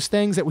one of those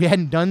things that we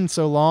hadn't done in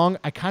so long.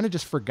 I kind of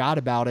just forgot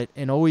about it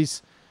and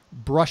always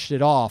brushed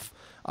it off.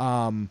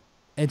 And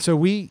so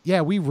we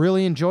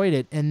really enjoyed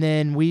it. And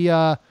then we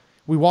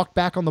walked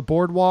back on the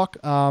boardwalk.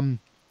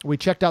 We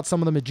checked out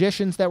some of the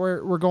magicians that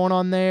were going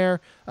on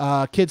there.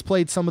 Kids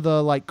played some of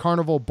the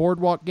carnival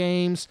boardwalk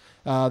games.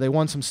 They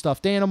won some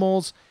stuffed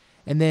animals.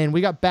 And then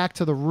we got back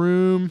to the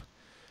room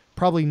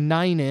probably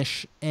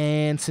 9-ish.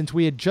 And since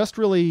we had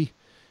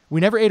we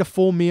never ate a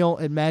full meal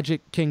at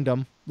Magic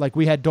Kingdom.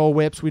 We had Dole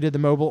Whips. We did the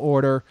mobile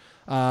order.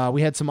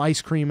 We had some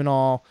ice cream and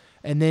all.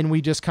 And then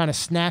we just kind of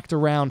snacked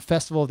around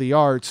Festival of the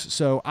Arts.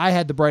 So I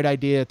had the bright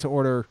idea to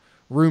order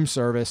room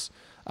service,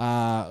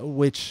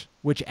 which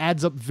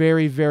adds up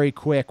very, very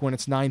quick when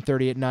it's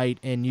 9:30 at night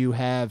and you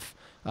have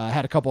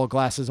had a couple of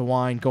glasses of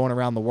wine going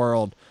around the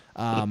world.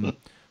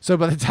 So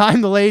by the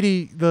time the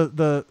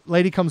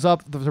lady comes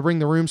up to bring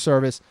the room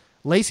service,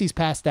 Lacey's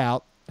passed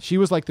out. She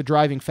was the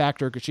driving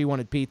factor because she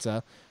wanted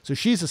pizza, so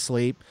she's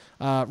asleep.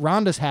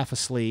 Rhonda's half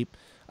asleep.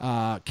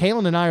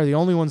 Kaylin and I are the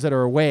only ones that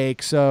are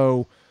awake,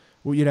 so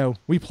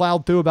we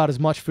plowed through about as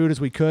much food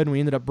as we could, and we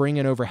ended up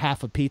bringing over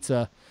half a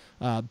pizza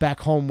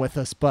back home with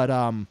us. But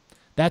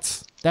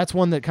that's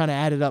one that kind of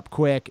added up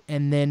quick.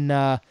 And then,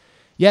 the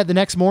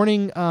next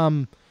morning,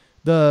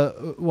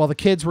 the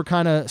kids were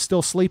kind of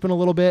still sleeping a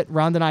little bit,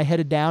 Rhonda and I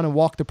headed down and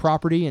walked the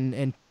property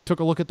and took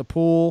a look at the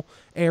pool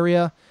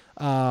area,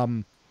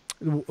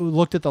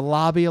 looked at the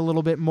lobby a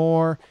little bit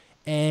more.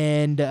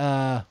 And,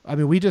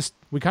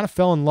 we kind of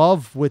fell in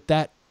love with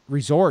that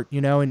resort,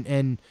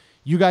 and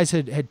you guys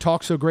had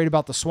talked so great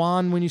about the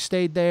Swan when you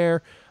stayed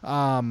there.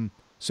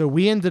 So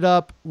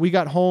we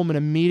got home and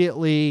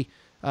immediately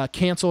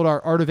canceled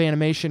our Art of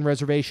Animation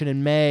reservation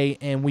in May,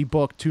 and we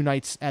booked 2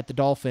 nights at the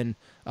Dolphin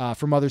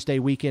for Mother's Day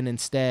weekend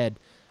instead.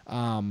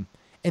 And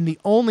the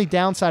only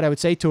downside I would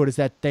say to it is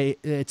that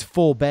it's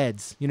full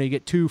beds. You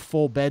get 2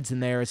 full beds in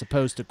there as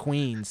opposed to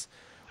queens,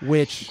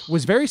 which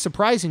was very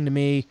surprising to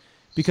me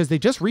because they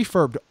just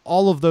refurbed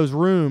all of those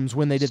rooms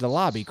when they did the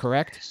lobby,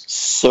 correct?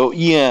 So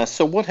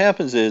what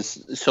happens is,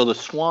 the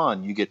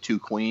Swan, you get 2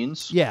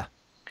 queens. Yeah.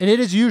 And it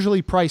is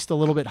usually priced a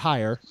little bit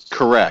higher.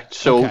 Correct.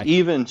 So okay.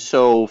 Even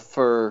so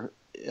for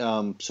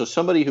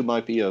somebody who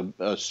might be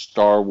a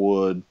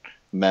Starwood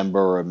member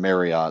or a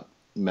Marriott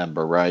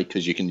member, right?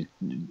 Because you can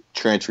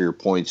transfer your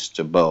points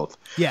to both.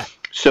 Yeah.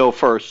 So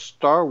for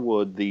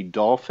Starwood, the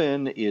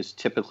Dolphin is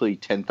typically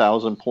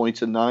 10,000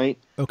 points a night.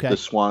 Okay. The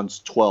Swan's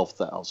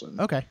 12,000.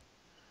 Okay.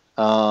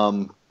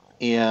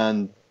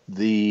 And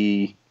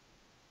the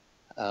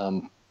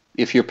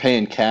if you're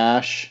paying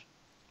cash,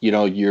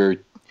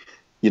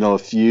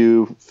 if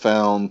you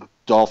found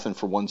Dolphin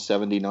for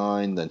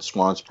 $179, then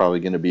Swan's probably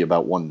going to be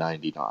about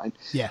 $199.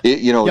 Yeah.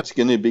 It's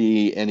going to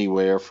be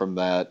anywhere from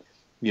that,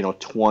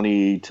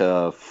 $20 to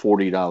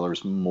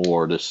 $40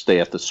 more to stay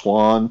at the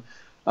Swan.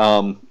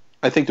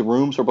 I think the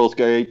rooms are both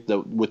great.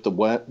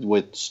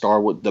 With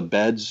Starwood, the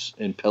beds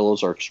and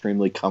pillows are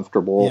extremely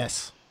comfortable.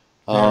 Yes.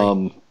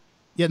 The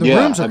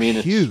rooms are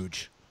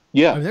huge.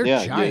 Yeah, they're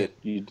giant.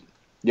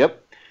 Yep.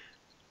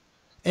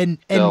 And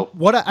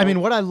what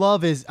I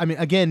love is,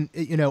 again,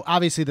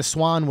 obviously the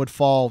Swan would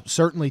fall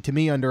certainly to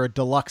me under a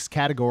deluxe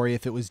category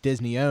if it was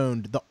Disney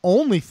owned. The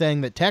only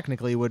thing that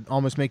technically would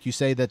almost make you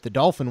say that the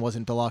Dolphin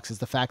wasn't deluxe is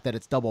the fact that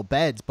it's double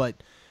beds.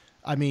 But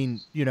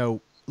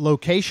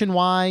location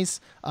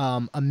wise,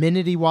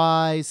 amenity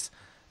wise,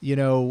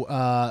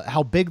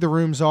 how big the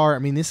rooms are.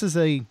 This is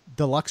a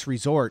deluxe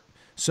resort.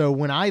 So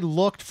when I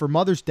looked for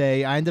Mother's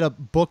Day, I ended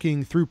up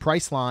booking through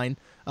Priceline.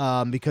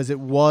 Because it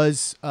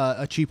was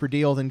a cheaper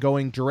deal than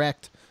going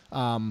direct,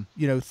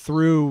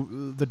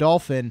 through the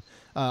Dolphin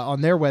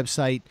on their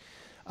website.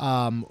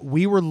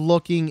 We were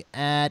looking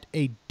at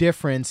a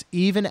difference,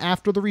 even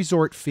after the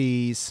resort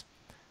fees.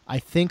 I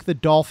think the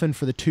Dolphin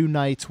for the 2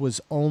 nights was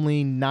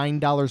only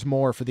 $9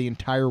 more for the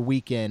entire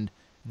weekend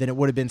than it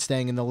would have been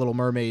staying in the Little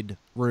Mermaid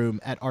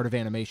room at Art of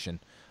Animation.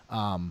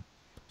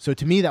 So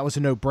to me, that was a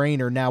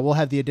no-brainer. Now, we'll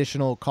have the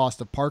additional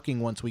cost of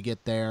parking once we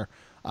get there.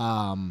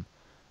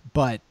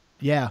 But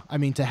yeah,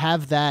 to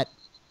have that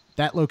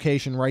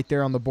location right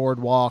there on the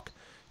boardwalk,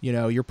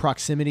 your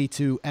proximity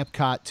to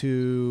Epcot,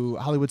 to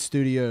Hollywood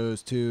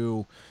Studios,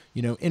 to,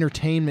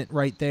 entertainment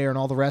right there and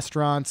all the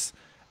restaurants,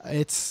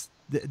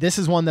 this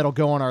is one that'll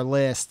go on our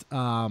list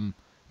to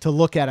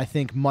look at, I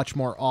think, much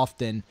more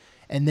often.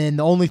 And then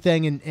the only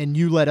thing, and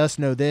you let us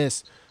know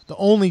this, the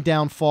only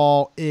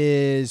downfall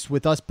is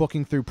with us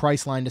booking through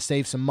Priceline to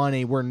save some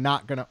money, we're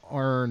not going to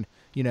earn,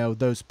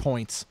 those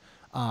points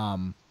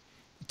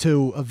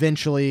to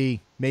eventually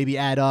maybe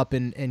add up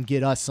and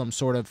get us some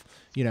sort of,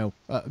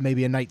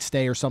 maybe a night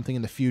stay or something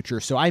in the future.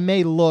 So I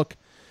may look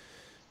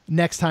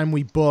next time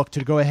we book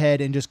to go ahead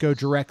and just go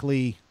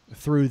directly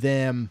through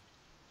them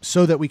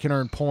so that we can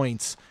earn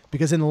points,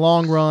 because in the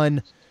long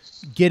run,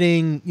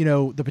 getting,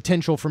 the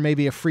potential for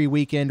maybe a free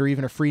weekend or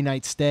even a free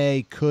night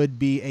stay could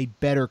be a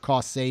better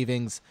cost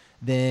savings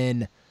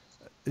than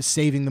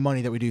saving the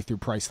money that we do through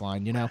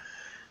Priceline,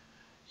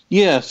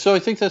 Yeah, so I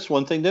think that's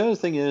one thing. The other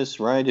thing is,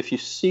 right, if you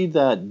see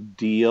that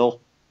deal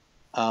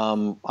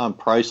on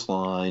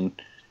Priceline,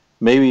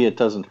 maybe it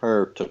doesn't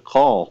hurt to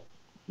call,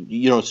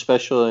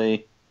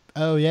 especially.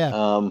 Oh,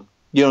 yeah.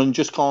 And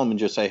just call them and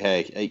just say,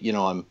 hey,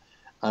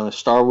 I'm a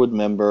Starwood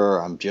member.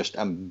 I'm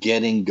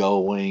getting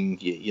going.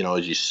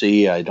 As you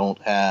see, I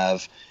don't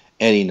have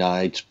any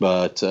nights,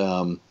 but,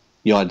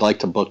 I'd like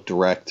to book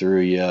direct through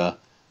you.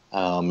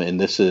 And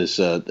this is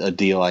a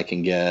deal I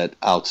can get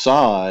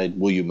outside.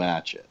 Will you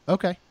match it?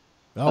 Okay.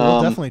 Oh,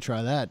 we'll definitely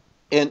try that.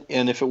 And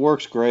if it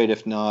works, great.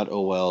 If not,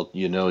 oh well,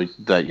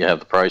 that you have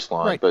the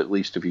Priceline. Right. But at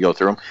least if you go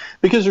through them,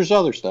 because there's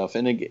other stuff.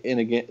 And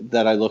again,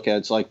 that I look at,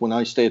 it's like when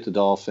I stayed at the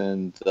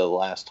Dolphin the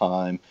last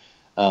time,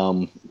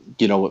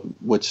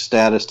 what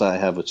status I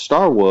have with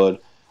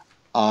Starwood,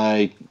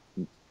 I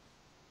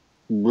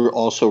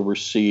also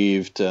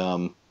received,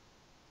 I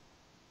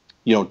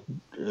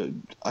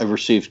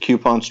received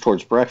coupons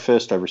towards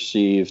breakfast. I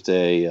received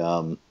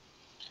a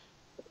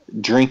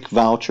drink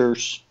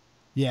vouchers.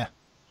 Yeah.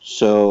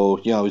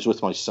 So, I was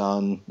with my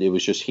son. It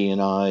was just he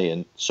and I.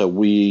 And so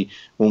when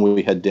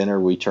we had dinner,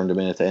 we turned them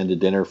in at the end of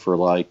dinner for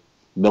like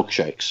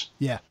milkshakes.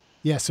 Yeah.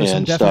 Yeah. So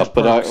and some stuff.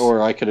 But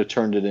I could have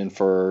turned it in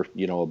for,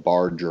 a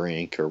bar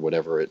drink or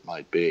whatever it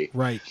might be.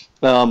 Right.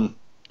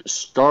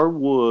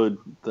 Starwood,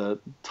 the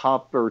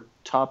top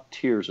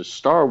tiers of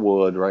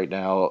Starwood right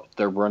now,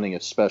 they're running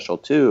a special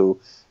too,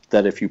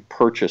 that if you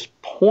purchase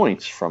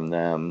points from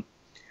them,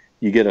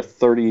 you get a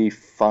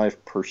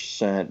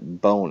 35%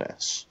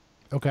 bonus.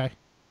 Okay.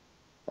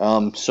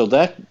 So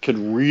that could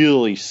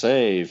really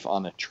save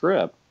on a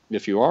trip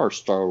if you are a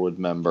Starwood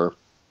member.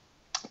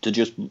 To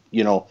just,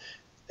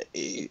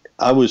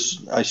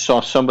 I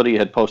saw somebody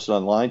had posted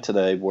online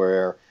today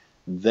where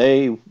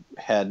they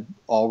had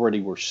already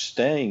were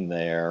staying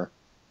there,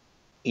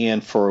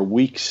 and for a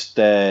week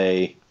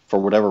stay for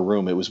whatever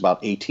room, it was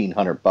about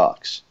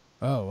 $1,800.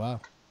 Oh wow!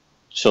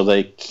 So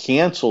they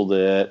canceled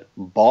it,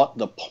 bought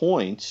the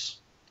points.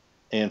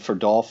 And for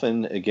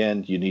Dolphin,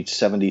 again, you need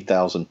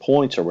 70,000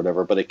 points or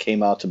whatever, but it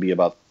came out to be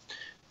about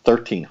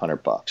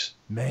 $1,300.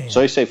 Man, so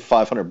they saved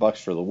 $500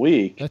 for the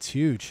week. That's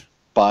huge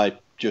By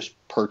just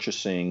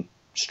purchasing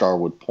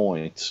Starwood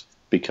points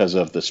because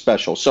of the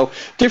special. So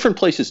different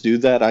places do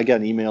that. I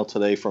got an email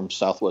today from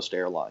Southwest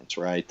Airlines,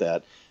 right?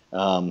 That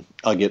I'll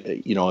get,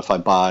 if I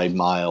buy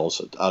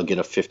miles, I'll get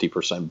a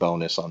 50%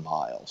 bonus on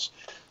miles.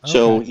 Okay.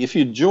 So if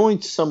you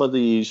join some of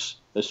these,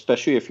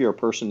 especially if you're a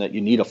person that you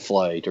need a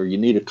flight or you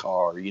need a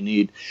car, or you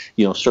need,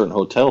 certain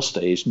hotel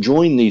stays,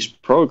 join these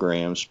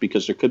programs,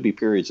 because there could be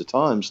periods of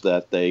times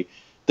that they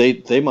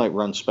might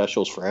run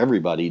specials for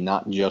everybody,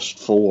 not just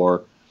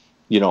for,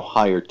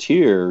 higher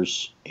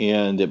tiers,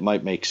 and it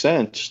might make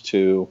sense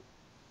to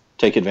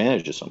take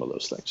advantage of some of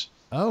those things.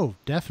 Oh,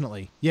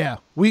 definitely.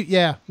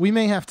 We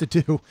may have to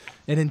do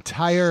an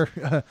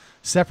entire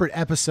separate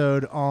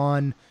episode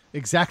on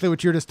exactly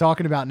what you're just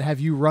talking about and have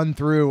you run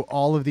through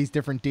all of these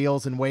different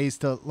deals and ways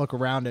to look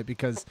around it,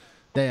 because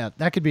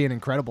that could be an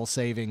incredible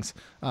savings.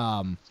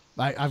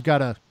 I've got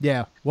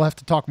to, we'll have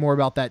to talk more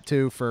about that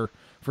too for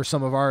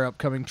some of our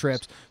upcoming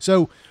trips.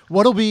 So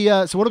what'll be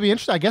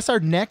interesting? I guess our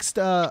next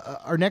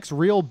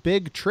real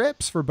big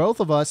trips for both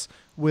of us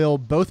will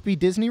both be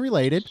Disney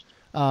related.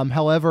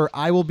 However,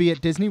 I will be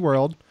at Disney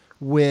World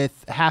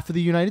with half of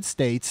the United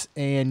States,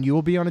 and you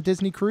will be on a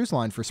Disney cruise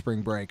line for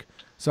spring break.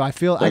 So I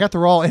feel I got the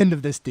raw end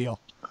of this deal.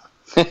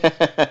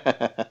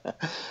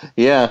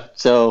 Yeah,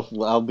 so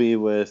I'll be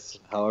with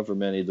however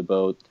many the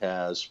boat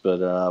has,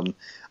 but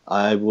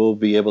I will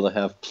be able to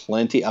have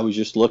plenty. I was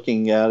just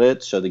looking at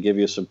it, so to give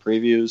you some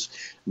previews,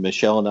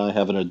 Michelle and I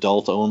have an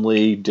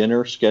adult-only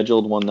dinner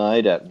scheduled one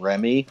night at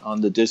Remy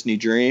on the Disney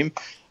Dream,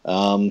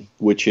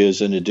 which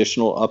is an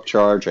additional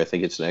upcharge. I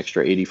think it's an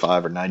extra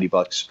 85 or 90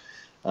 bucks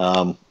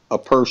a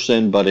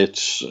person, but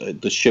it's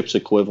the ship's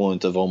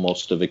equivalent of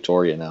almost the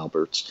Victoria and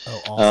Albert's.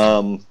 Oh,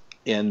 awesome.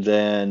 And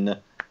then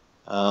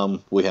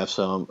we have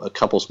a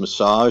couple's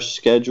massage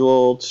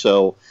scheduled.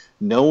 So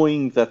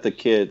knowing that the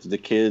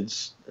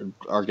kids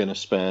are going to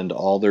spend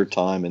all their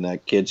time in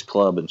that kids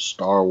club and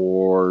Star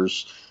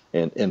Wars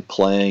and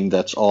playing,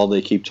 that's all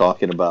they keep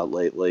talking about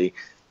lately.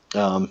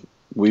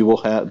 We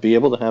will be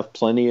able to have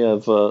plenty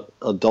of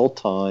adult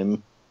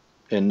time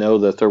and know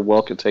that they're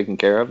well taken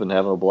care of and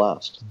having a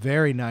blast.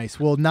 Very nice.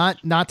 Well,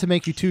 not to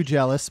make you too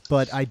jealous,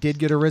 but I did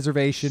get a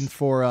reservation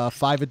for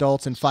 5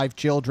 adults and 5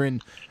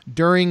 children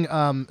during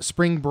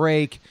spring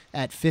break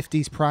at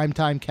 50's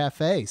Primetime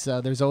Cafe.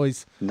 So there's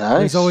always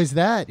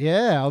that.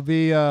 Yeah, I'll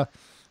be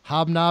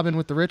hobnobbing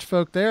with the rich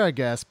folk there, I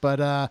guess. But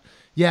I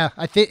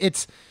think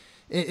it's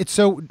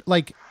so,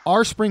 like,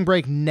 our spring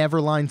break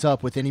never lines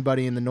up with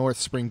anybody in the North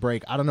spring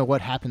break. I don't know what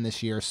happened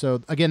this year.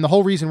 So, again, the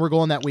whole reason we're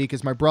going that week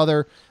is my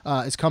brother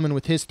is coming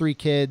with his 3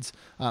 kids,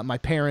 my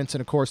parents, and,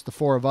 of course, the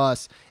 4 of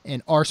us.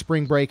 And our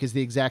spring break is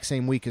the exact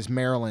same week as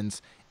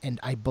Maryland's. And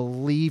I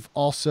believe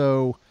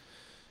also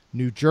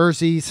New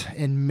Jersey's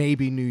and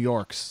maybe New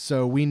York's.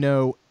 So we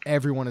know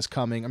everyone is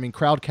coming. I mean,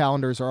 crowd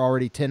calendars are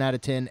already 10 out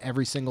of 10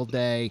 every single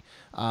day.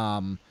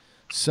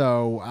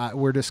 So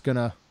we're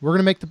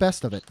gonna make the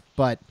best of it,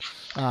 but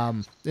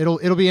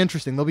it'll be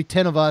interesting. There'll be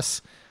 10 of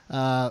us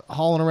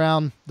hauling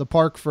around the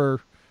park we're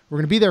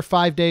gonna be there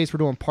 5 days. We're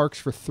doing parks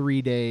for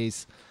 3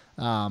 days.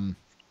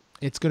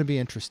 It's gonna be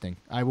interesting.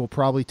 I will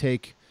probably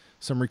take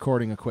some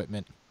recording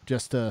equipment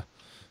just to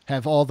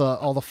have all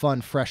the fun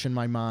fresh in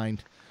my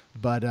mind.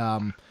 But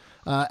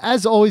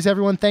as always,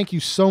 everyone, thank you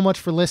so much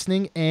for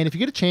listening. And if you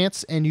get a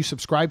chance and you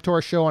subscribe to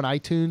our show on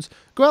iTunes,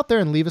 go out there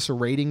and leave us a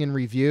rating and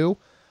review.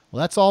 Well,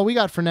 that's all we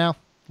got for now.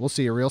 We'll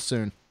see you real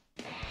soon.